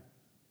you have?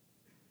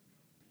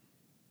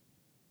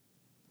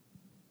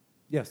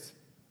 Yes.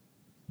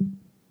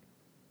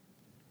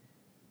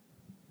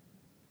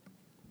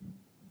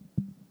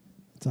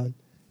 It's on.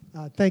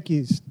 Thank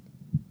you,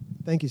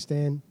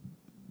 Stan.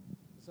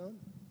 It's on?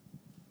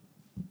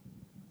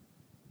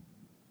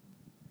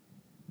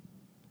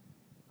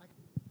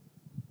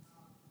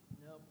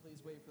 No, please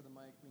wait for the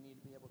mic. We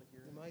need to be able to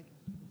hear the mic.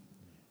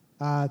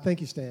 Thank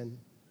you, Stan.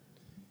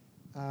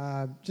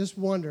 Just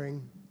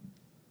wondering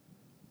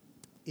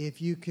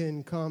if you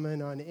can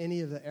comment on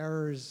any of the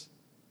errors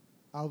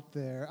out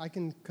there. I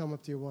can come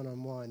up to you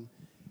one-on-one.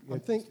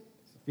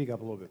 Speak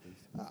up a little bit,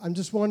 please. I'm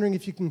just wondering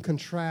if you can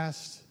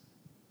contrast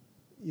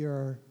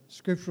your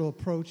scriptural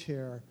approach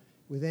here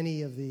with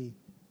any of the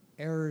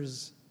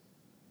errors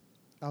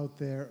out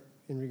there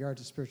in regard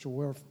to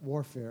spiritual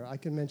warfare. I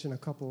can mention a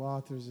couple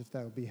authors if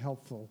that would be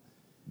helpful.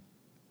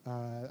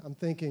 I'm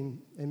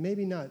thinking, and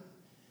maybe not,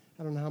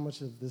 I don't know how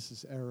much of this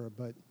is error,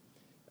 but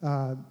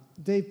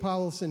Dave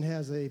Powelson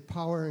has a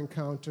Power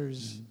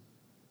Encounters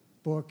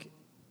book,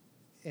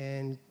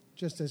 and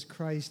just as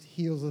Christ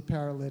heals the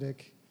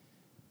paralytic,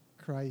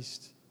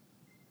 Christ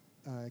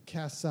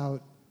casts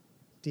out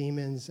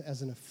demons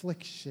as an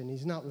affliction.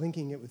 He's not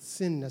linking it with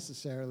sin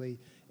necessarily,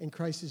 and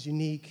Christ is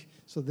unique,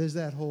 so there's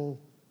that whole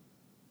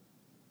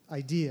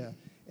idea.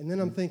 And then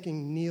I'm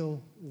thinking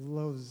Neil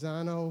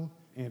Lozano.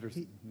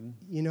 Anderson.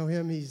 You know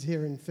him, he's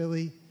here in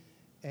Philly,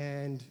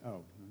 and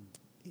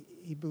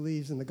he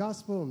believes in the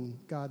gospel and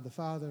God the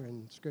Father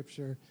and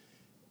Scripture,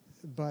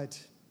 but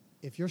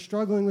if you're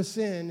struggling with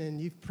sin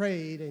and you've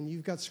prayed and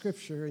you've got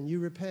Scripture and you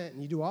repent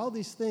and you do all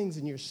these things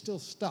and you're still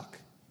stuck,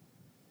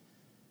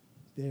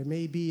 there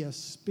may be a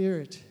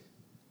spirit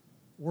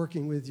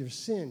working with your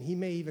sin. He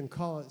may even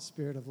call it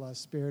spirit of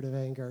lust, spirit of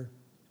anger.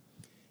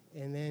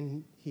 And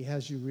then he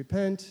has you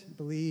repent,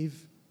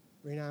 believe,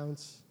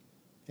 renounce,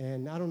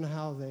 and I don't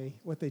know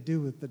what they do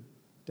with the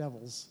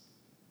devils,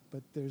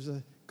 but there's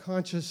a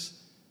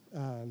conscious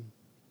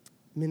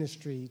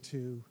ministry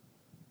to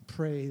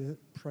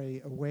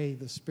pray away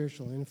the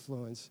spiritual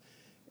influence.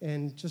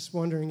 And just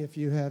wondering if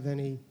you have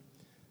any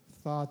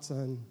thoughts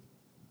on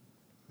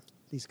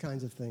these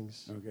kinds of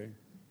things. Okay.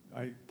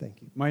 I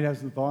Thank you. might have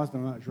some thoughts, but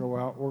I'm not sure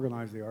how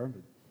organized they are,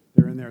 but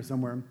they're in there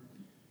somewhere.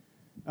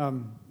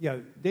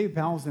 Dave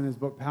Powell's in his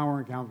book, Power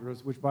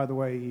Encounters, which, by the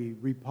way, he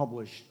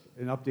republished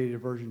an updated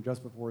version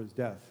just before his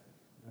death.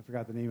 I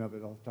forgot the name of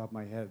it off the top of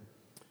my head.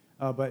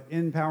 But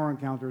in Power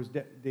Encounters,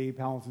 Dave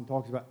Powellson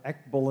talks about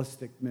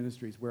ekballistic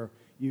ministries, where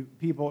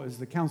people, is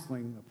the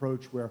counseling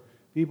approach, where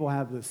people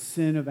have the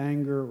sin of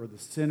anger or the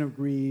sin of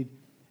greed,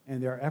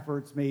 and their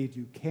efforts made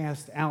to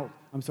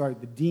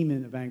the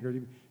demon of anger,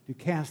 to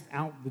cast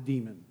out the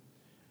demon.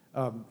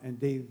 And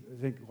Dave,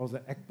 I think, calls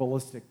it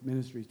ekballistic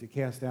ministries, to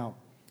cast out.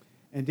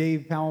 And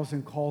Dave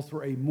Powellson calls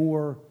for a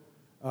more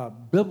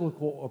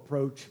biblical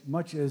approach,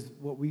 much as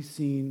what we've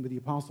seen with the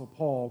Apostle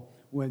Paul,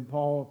 when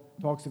Paul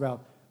talks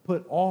about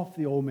put off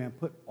the old man,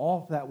 put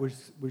off that which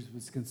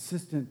was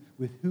consistent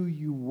with who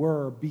you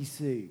were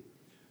BC,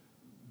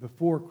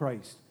 before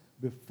Christ,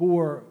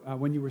 before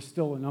when you were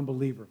still an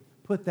unbeliever.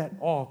 Put that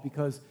off,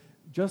 because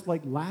just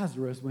like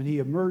Lazarus, when he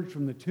emerged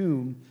from the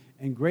tomb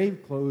and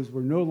grave clothes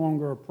were no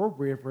longer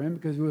appropriate for him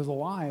because he was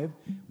alive,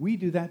 we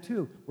do that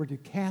too. We're to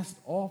cast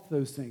off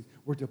those things.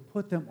 We're to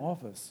put them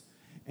off us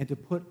and to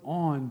put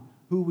on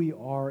who we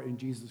are in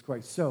Jesus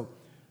Christ. So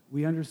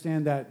we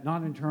understand that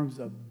not in terms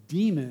of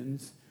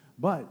demons,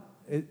 but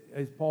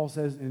as Paul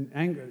says in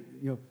anger,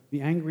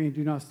 be angry and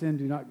do not sin,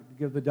 do not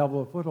give the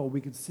devil a foothold.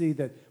 We can see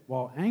that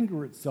while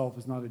anger itself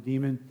is not a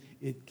demon,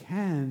 it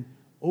can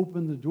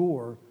open the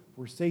door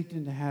for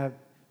Satan to have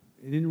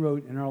an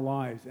inroad in our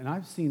lives. And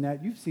I've seen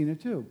that. You've seen it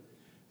too.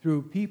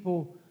 Through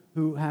people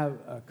who have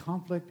a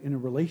conflict in a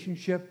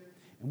relationship.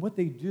 And what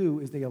they do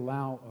is they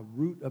allow a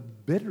root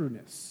of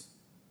bitterness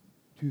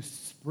to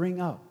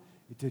spring up,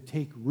 to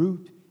take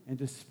root and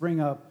to spring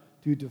up,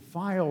 to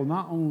defile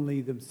not only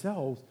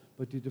themselves,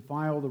 but to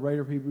defile, the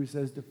writer of Hebrews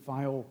says,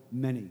 defile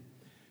many.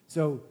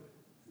 So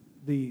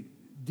the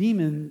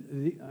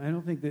demon, I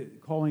don't think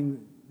that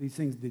calling these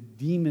things the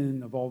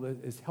demon of all this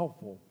is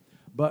helpful.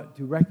 But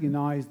to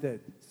recognize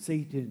that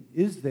Satan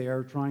is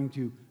there trying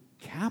to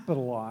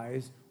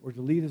capitalize or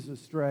to lead us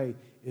astray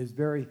is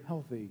very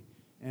healthy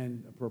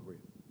and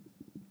appropriate.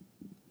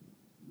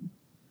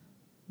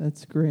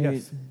 That's great.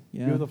 Yes.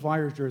 Yeah. You're the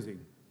Flyers jersey.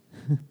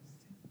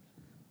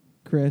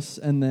 Chris,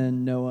 and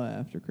then Noah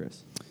after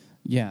Chris.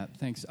 Yeah,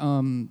 thanks.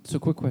 So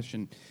quick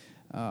question.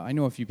 I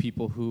know a few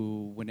people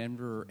who,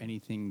 whenever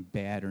anything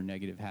bad or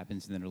negative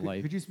happens in their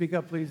life... Could you speak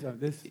up, please?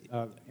 This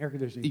air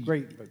conditioning is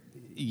great, but...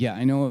 Yeah,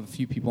 I know a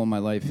few people in my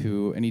life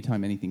who,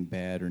 anytime anything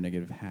bad or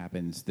negative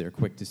happens, they're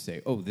quick to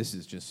say, oh, this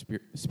is just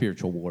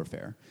spiritual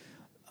warfare.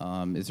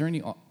 Is there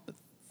any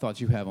thoughts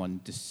you have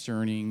on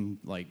discerning,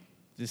 like,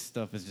 this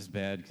stuff is just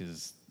bad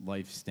because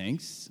life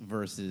stinks,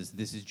 versus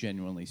this is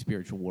genuinely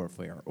spiritual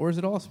warfare? Or is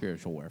it all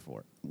spiritual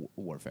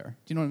warfare?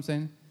 Do you know what I'm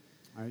saying?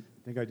 I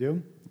think I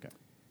do. Okay.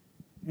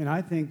 And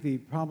I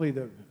think probably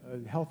the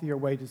healthier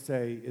way to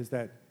say is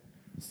that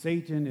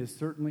Satan is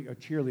certainly a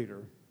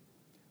cheerleader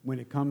when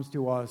it comes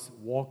to us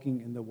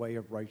walking in the way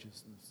of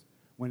righteousness,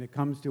 when it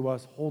comes to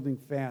us holding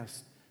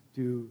fast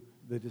to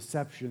the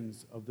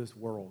deceptions of this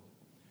world.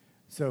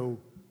 So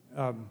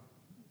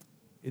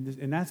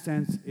in that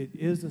sense, it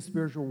is a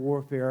spiritual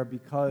warfare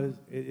because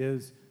it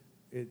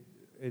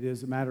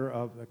is a matter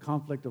of a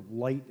conflict of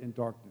light and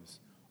darkness.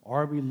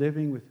 Are we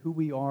living with who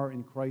we are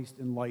in Christ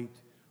in light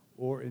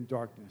or in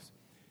darkness?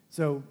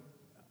 So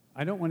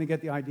I don't want to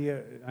get the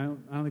idea, I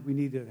don't think we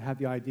need to have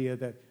the idea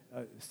that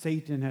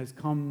Satan has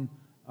come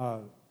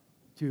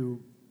to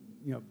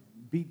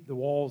beat the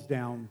walls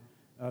down.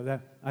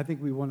 That I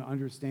think we want to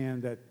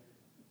understand that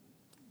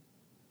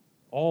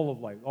all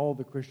of life, all of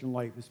the Christian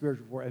life, the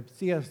spiritual war. And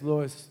C.S.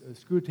 Lewis,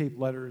 Screwtape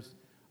Letters,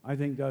 I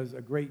think does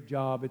a great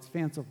job. It's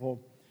fanciful,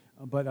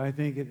 but I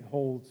think it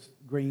holds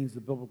grains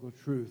of biblical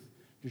truth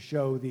to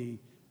show the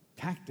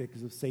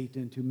tactics of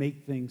Satan to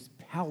make things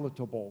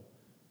palatable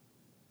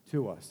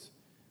to us.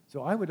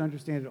 So I would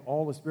understand that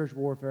all the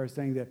spiritual warfare is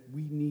saying that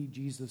we need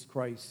Jesus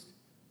Christ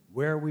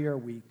where we are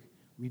weak.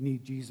 We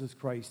need Jesus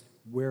Christ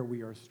where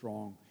we are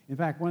strong. In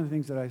fact, one of the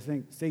things that I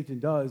think Satan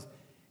does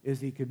is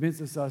he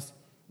convinces us,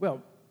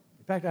 well,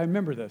 in fact, I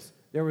remember this.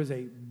 There was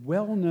a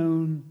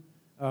well-known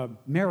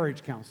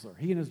marriage counselor.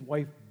 He and his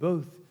wife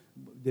both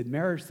did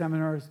marriage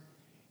seminars.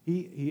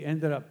 He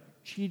ended up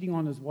cheating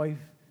on his wife,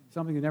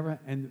 something that never,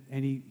 and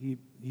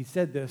he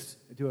said this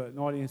to an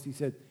audience. He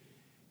said,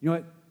 you know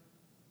what?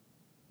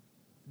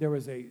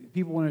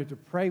 People wanted to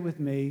pray with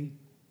me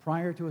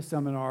prior to a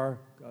seminar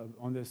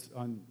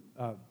on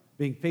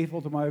being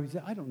faithful to my wife. He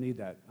said, I don't need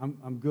that.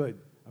 I'm good.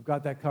 I've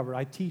got that covered.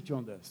 I teach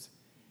on this.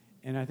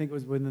 And I think it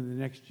was within the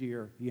next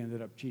year he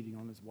ended up cheating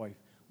on his wife.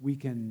 We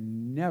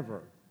can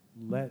never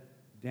let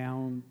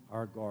down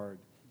our guard.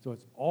 So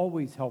it's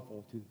always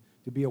helpful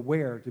to be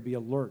aware, to be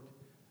alert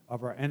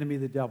of our enemy,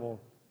 the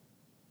devil,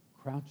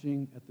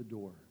 crouching at the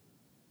door,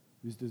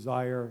 whose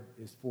desire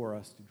is for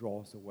us to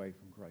draw us away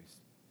from Christ.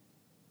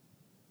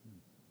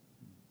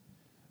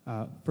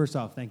 First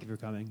off, thank you for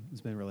coming.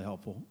 It's been really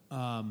helpful.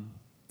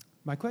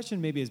 My question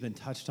maybe has been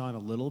touched on a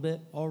little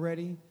bit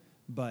already,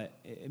 but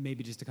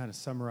maybe just to kind of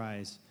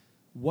summarize,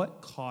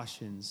 what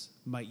cautions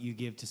might you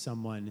give to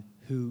someone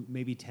who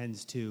maybe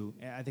tends to,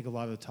 I think a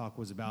lot of the talk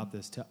was about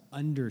this, to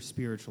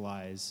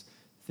under-spiritualize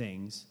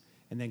things,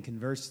 and then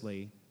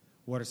conversely,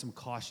 what are some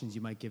cautions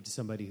you might give to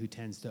somebody who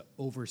tends to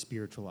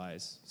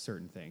over-spiritualize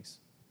certain things?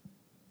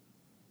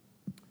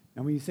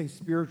 And when you say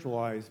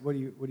spiritualize, what are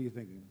you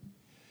thinking?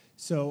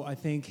 So I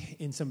think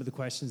in some of the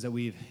questions that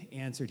we've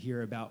answered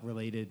here about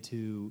related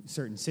to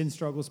certain sin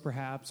struggles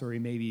perhaps, or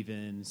maybe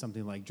even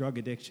something like drug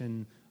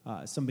addiction,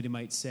 somebody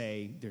might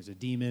say there's a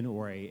demon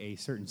or a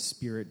certain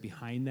spirit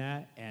behind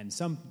that, and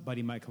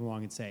somebody might come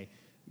along and say,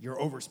 you're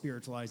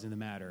over-spiritualizing the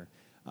matter.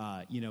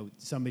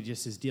 Somebody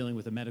just is dealing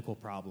with a medical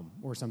problem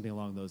or something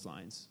along those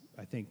lines.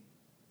 I think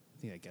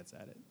that gets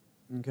at it.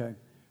 Okay.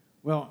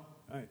 Well,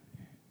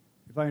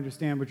 if I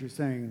understand what you're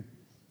saying,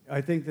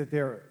 I think that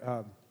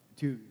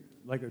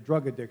like a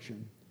drug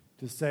addiction,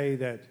 to say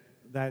that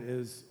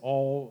is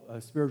all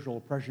a spiritual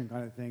oppression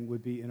kind of thing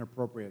would be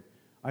inappropriate.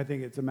 I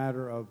think it's a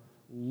matter of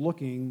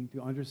looking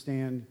to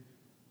understand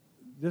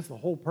the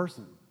whole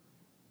person.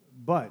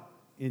 But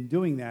in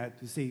doing that,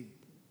 to see,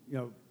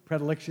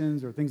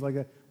 predilections or things like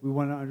that, we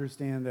want to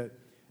understand that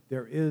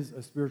there is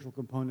a spiritual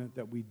component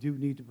that we do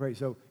need to pray.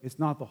 So it's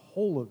not the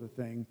whole of the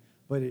thing,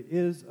 but it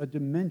is a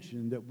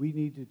dimension that we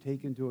need to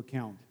take into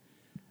account.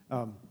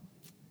 For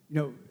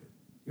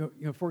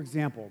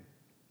example,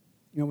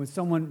 when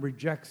someone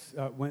rejects,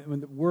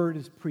 when the word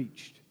is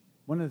preached,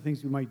 one of the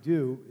things we might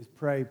do is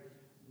pray,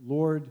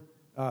 Lord,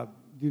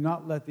 do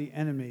not let the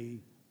enemy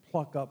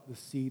pluck up the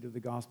seed of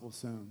the gospel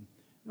sown.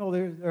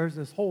 There's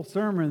this whole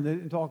sermon that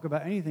didn't talk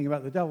about anything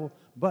about the devil,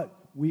 but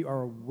we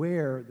are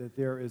aware that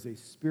there is a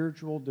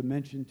spiritual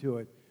dimension to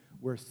it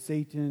where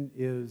Satan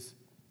is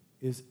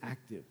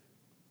active,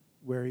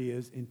 where he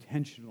is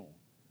intentional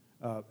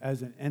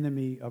as an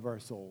enemy of our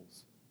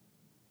souls.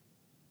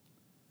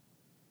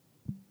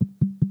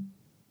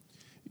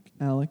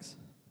 Alex?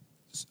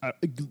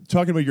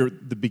 Talking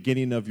about the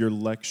beginning of your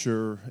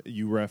lecture,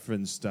 you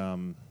referenced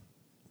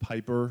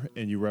Piper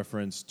and you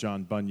referenced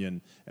John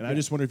Bunyan. And I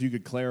just wonder if you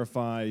could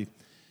clarify,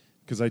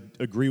 because I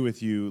agree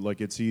with you,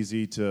 like it's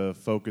easy to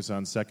focus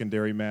on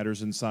secondary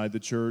matters inside the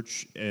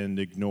church and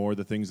ignore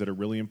the things that are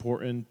really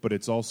important, but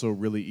it's also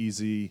really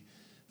easy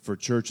for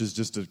churches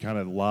just to kind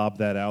of lob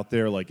that out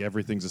there like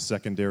everything's a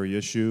secondary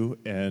issue,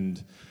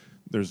 and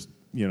there's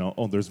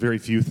very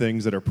few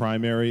things that are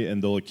primary,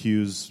 and they'll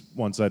accuse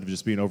one side of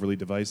just being overly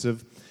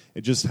divisive.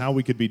 It's just how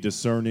we could be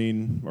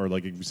discerning, or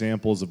like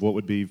examples of what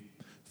would be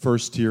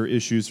first-tier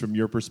issues from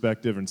your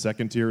perspective and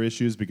second-tier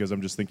issues, because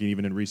I'm just thinking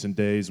even in recent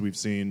days we've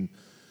seen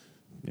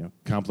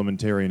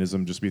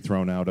complementarianism just be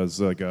thrown out as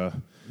like well,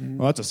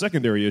 that's a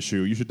secondary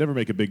issue. You should never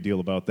make a big deal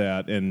about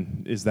that.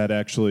 And is that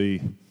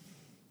actually,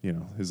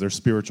 is there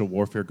spiritual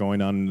warfare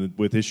going on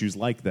with issues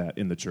like that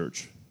in the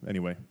church?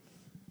 Anyway.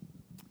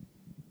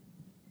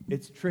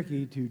 It's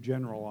tricky to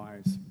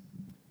generalize.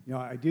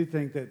 I do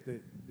think that the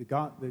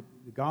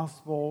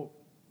gospel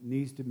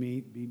needs to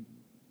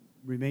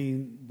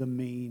remain the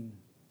main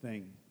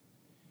thing,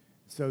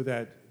 so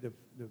that the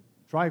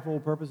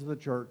trifold purpose of the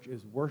church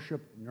is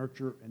worship,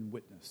 nurture, and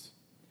witness.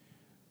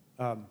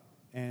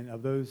 And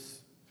of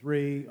those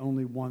three,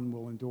 only one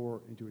will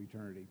endure into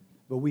eternity.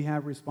 But we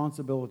have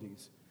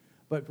responsibilities.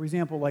 But for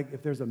example, like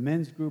if there's a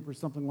men's group or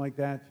something like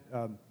that,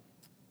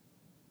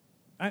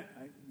 I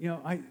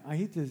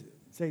hate to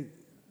say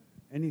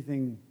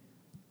anything.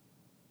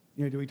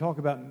 Do we talk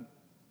about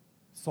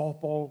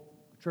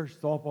church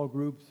softball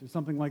groups or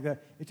something like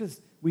that? It's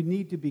just we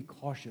need to be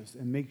cautious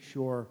and make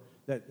sure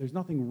that there's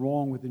nothing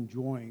wrong with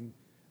enjoying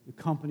the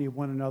company of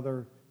one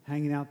another,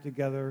 hanging out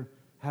together,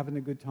 having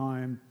a good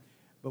time.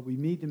 But we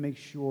need to make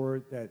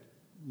sure that,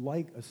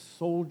 like a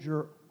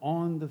soldier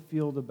on the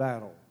field of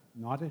battle,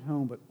 not at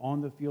home, but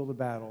on the field of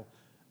battle,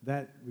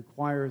 that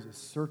requires a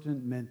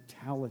certain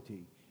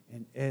mentality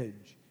and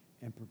edge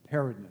and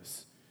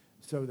preparedness,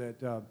 so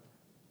that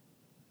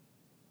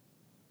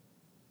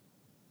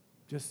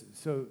just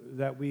so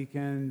that we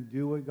can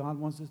do what God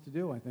wants us to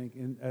do, I think,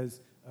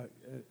 as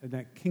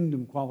that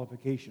kingdom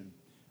qualification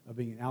of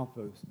being an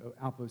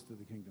outpost of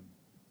the kingdom.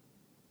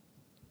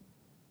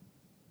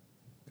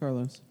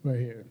 Carlos. Right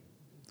here.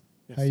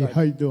 Yes,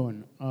 how you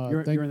doing?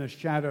 You're in the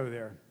shadow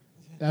there.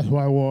 That's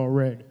why I wore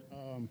red.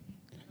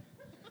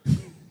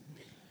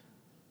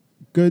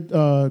 Good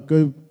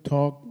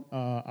talk.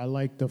 I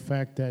like the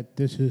fact that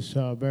this is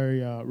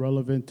very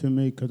relevant to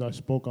me, because I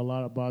spoke a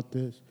lot about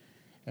this,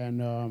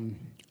 and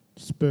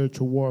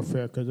spiritual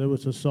warfare, because there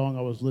was a song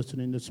I was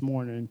listening this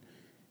morning,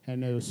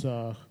 and it was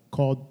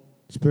called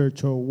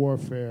Spiritual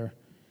Warfare.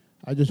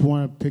 I just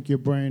want to pick your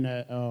brain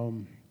at what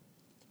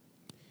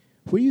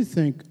do you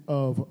think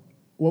of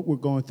what we're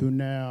going through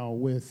now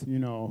with,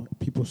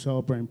 people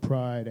celebrating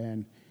Pride,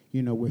 and,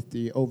 with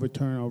the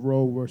overturn of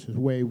Roe versus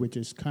Wade, which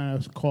is kind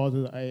of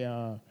causes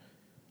a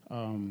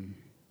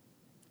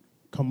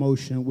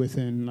commotion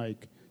within,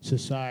 like,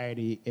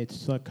 society.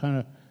 It's kind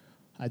of,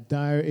 a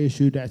dire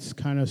issue that's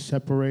kind of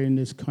separating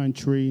this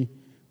country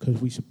because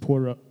we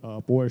support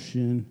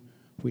abortion.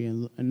 We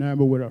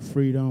enamored with our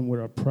freedom, with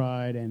our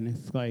pride, and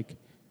it's like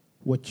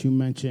what you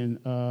mentioned,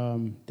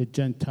 the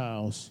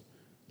Gentiles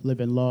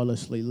living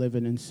lawlessly,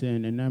 living in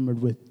sin,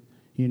 enamored with,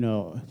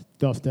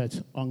 stuff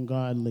that's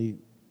ungodly,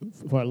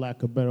 for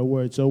lack of better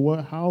words.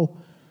 So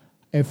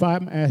if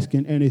I'm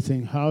asking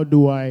anything, how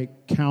do I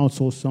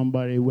counsel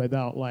somebody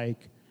without,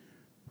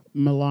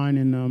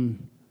 maligning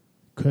them?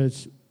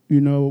 Because,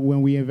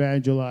 when we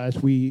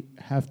evangelize, we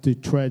have to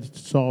tread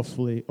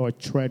softly or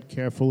tread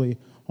carefully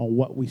on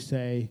what we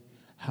say,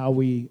 how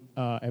we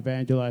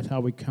evangelize, how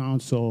we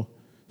counsel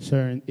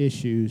certain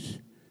issues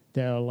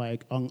that are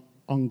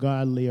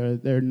ungodly, or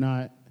they're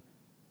not,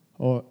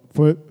 or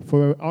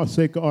for our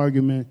sake of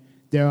argument,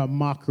 they're a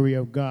mockery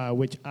of God,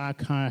 which I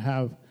kind of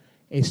have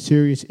a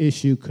serious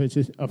issue because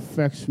it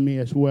affects me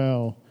as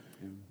well.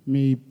 Yeah.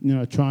 Me,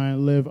 trying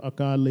to live a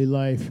godly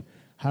life.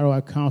 How do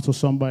I counsel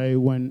somebody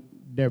when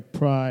their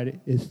pride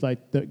is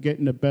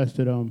getting the best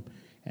of them,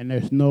 and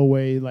there's no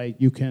way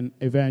you can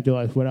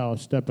evangelize without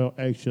stepping on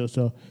eggshells?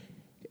 So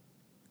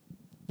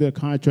the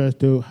contrast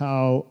to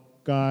how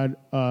God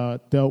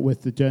dealt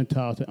with the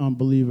Gentiles and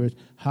unbelievers,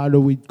 how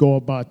do we go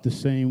about the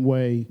same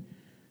way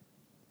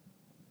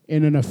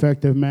in an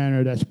effective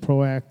manner that's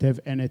proactive,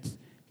 and it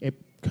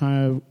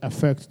kind of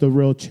affects the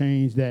real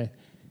change that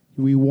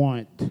we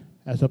want,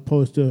 as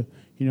opposed to,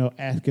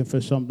 asking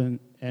for something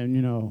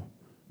and,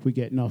 we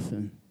get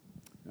nothing?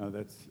 No,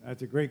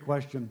 that's a great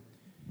question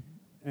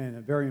and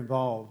a very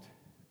involved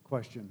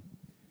question.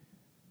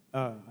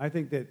 I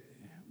think that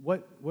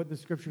what the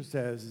Scripture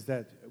says is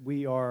that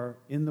we are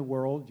in the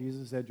world,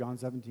 Jesus said, John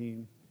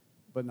 17,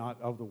 but not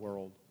of the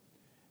world.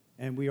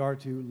 And we are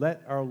to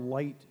let our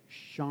light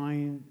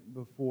shine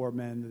before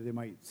men, that they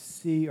might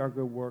see our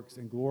good works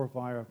and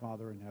glorify our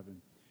Father in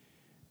heaven.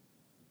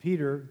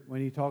 Peter, when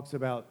he talks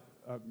about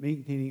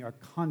maintaining our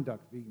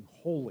conduct, being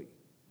holy,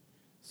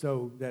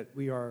 so that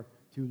we are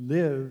to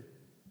live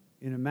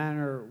in a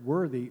manner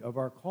worthy of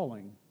our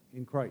calling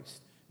in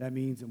Christ. That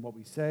means in what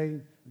we say.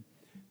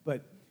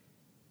 But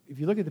if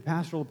you look at the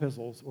pastoral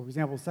epistles, or for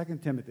example, 2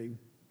 Timothy,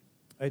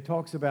 Paul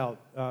talks about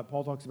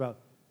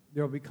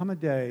there will become a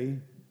day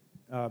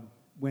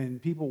when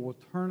people will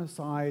turn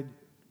aside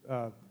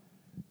from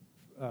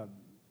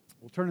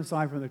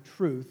the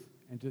truth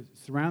and to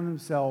surround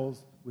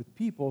themselves with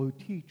people who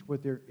teach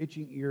what their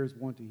itching ears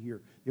want to hear.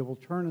 They will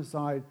turn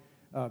aside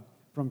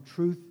from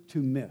truth to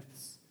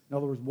myths. In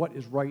other words, what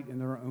is right in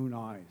their own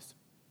eyes.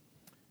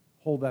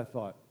 Hold that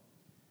thought.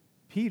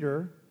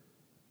 Peter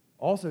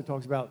also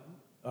talks about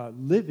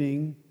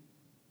living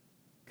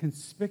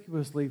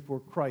conspicuously for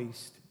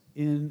Christ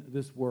in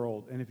this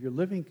world. And if you're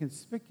living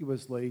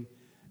conspicuously,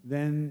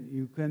 then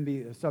you can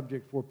be a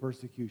subject for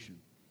persecution.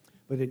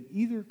 But in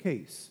either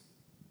case,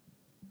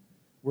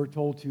 we're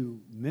told to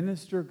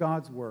minister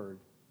God's word,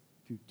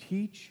 to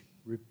teach,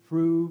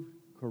 reprove,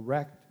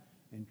 correct,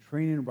 and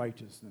train in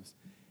righteousness.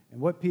 And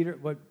what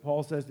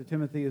Paul says to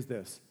Timothy is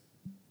this: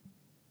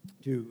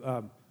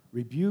 to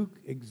rebuke,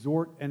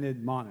 exhort, and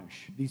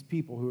admonish these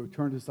people who have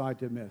turned aside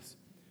to myths.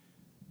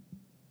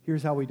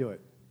 Here's how we do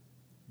it: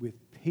 with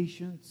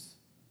patience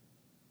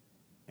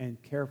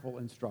and careful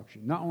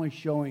instruction. Not only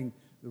showing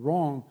the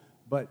wrong,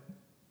 but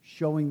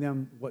showing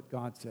them what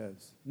God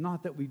says.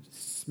 Not that we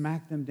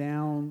smack them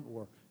down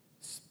or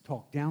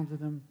talk down to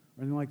them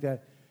or anything like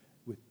that.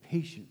 With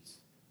patience.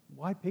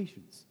 Why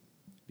patience?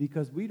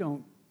 Because we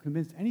don't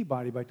convince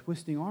anybody by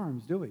twisting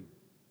arms, do we?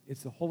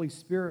 It's the Holy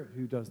Spirit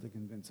who does the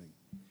convincing.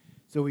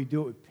 So we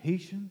do it with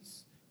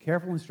patience,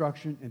 careful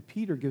instruction, and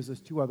Peter gives us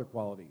two other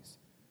qualities: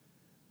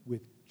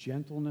 with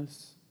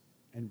gentleness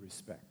and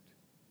respect.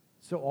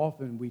 So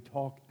often we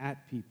talk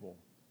at people,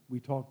 we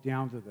talk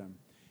down to them,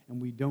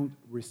 and we don't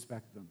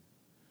respect them.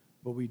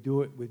 But we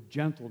do it with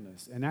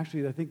gentleness. And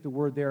actually, I think the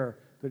word there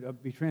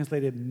could be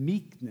translated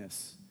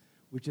meekness,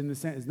 which in the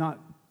sense is not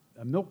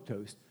a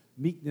milquetoast.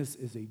 Meekness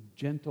is a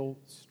gentle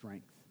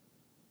strength.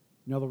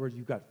 In other words,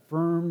 you've got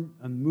firm,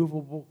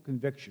 unmovable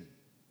conviction,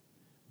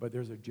 but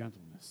there's a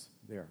gentleness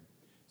there.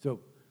 So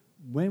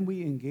when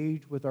we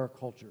engage with our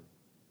culture,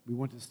 we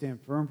want to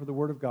stand firm for the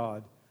Word of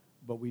God,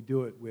 but we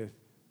do it with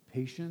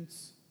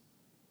patience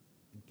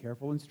and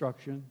careful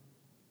instruction,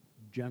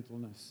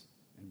 gentleness,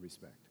 and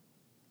respect.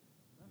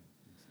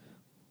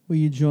 Will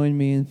you join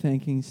me in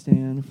thanking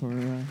Stan for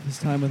his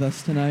time with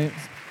us tonight?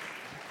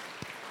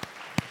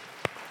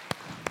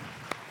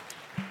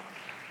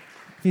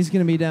 He's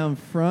going to be down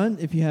front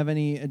if you have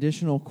any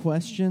additional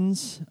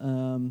questions.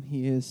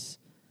 He is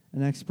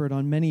an expert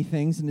on many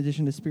things in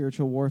addition to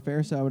spiritual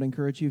warfare, so I would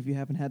encourage you, if you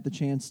haven't had the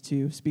chance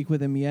to speak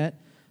with him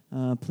yet,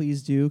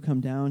 please do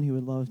come down. He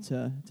would love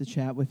to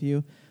chat with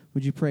you.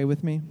 Would you pray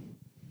with me?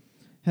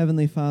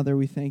 Heavenly Father,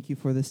 we thank you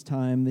for this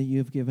time that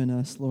you've given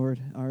us, Lord.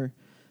 Our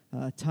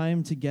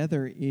time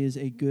together is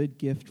a good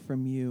gift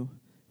from you.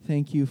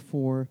 Thank you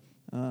for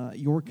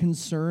your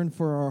concern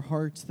for our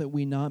hearts, that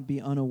we not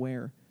be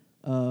unaware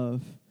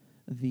of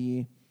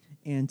the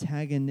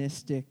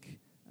antagonistic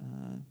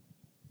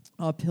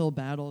uphill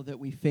battle that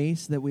we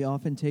face that we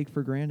often take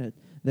for granted,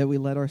 that we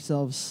let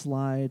ourselves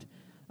slide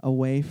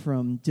away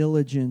from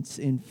diligence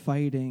in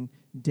fighting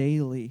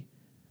daily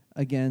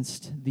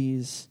against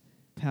these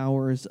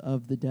powers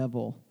of the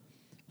devil.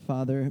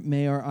 Father,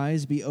 may our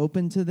eyes be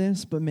open to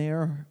this, but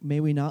may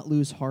we not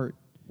lose heart,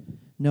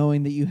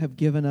 knowing that you have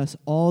given us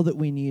all that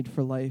we need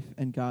for life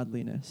and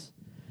godliness,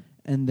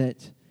 and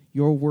that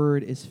your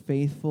word is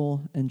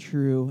faithful and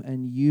true,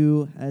 and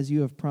you, as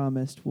you have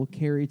promised, will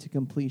carry to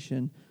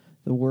completion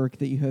the work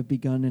that you have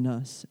begun in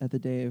us at the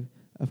day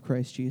of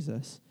Christ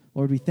Jesus.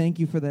 Lord, we thank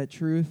you for that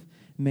truth.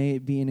 May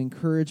it be an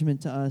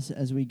encouragement to us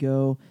as we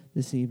go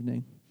this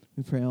evening.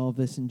 We pray all of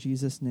this in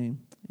Jesus'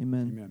 name.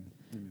 Amen.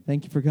 Amen.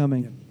 Thank you for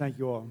coming. Yeah, thank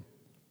you all.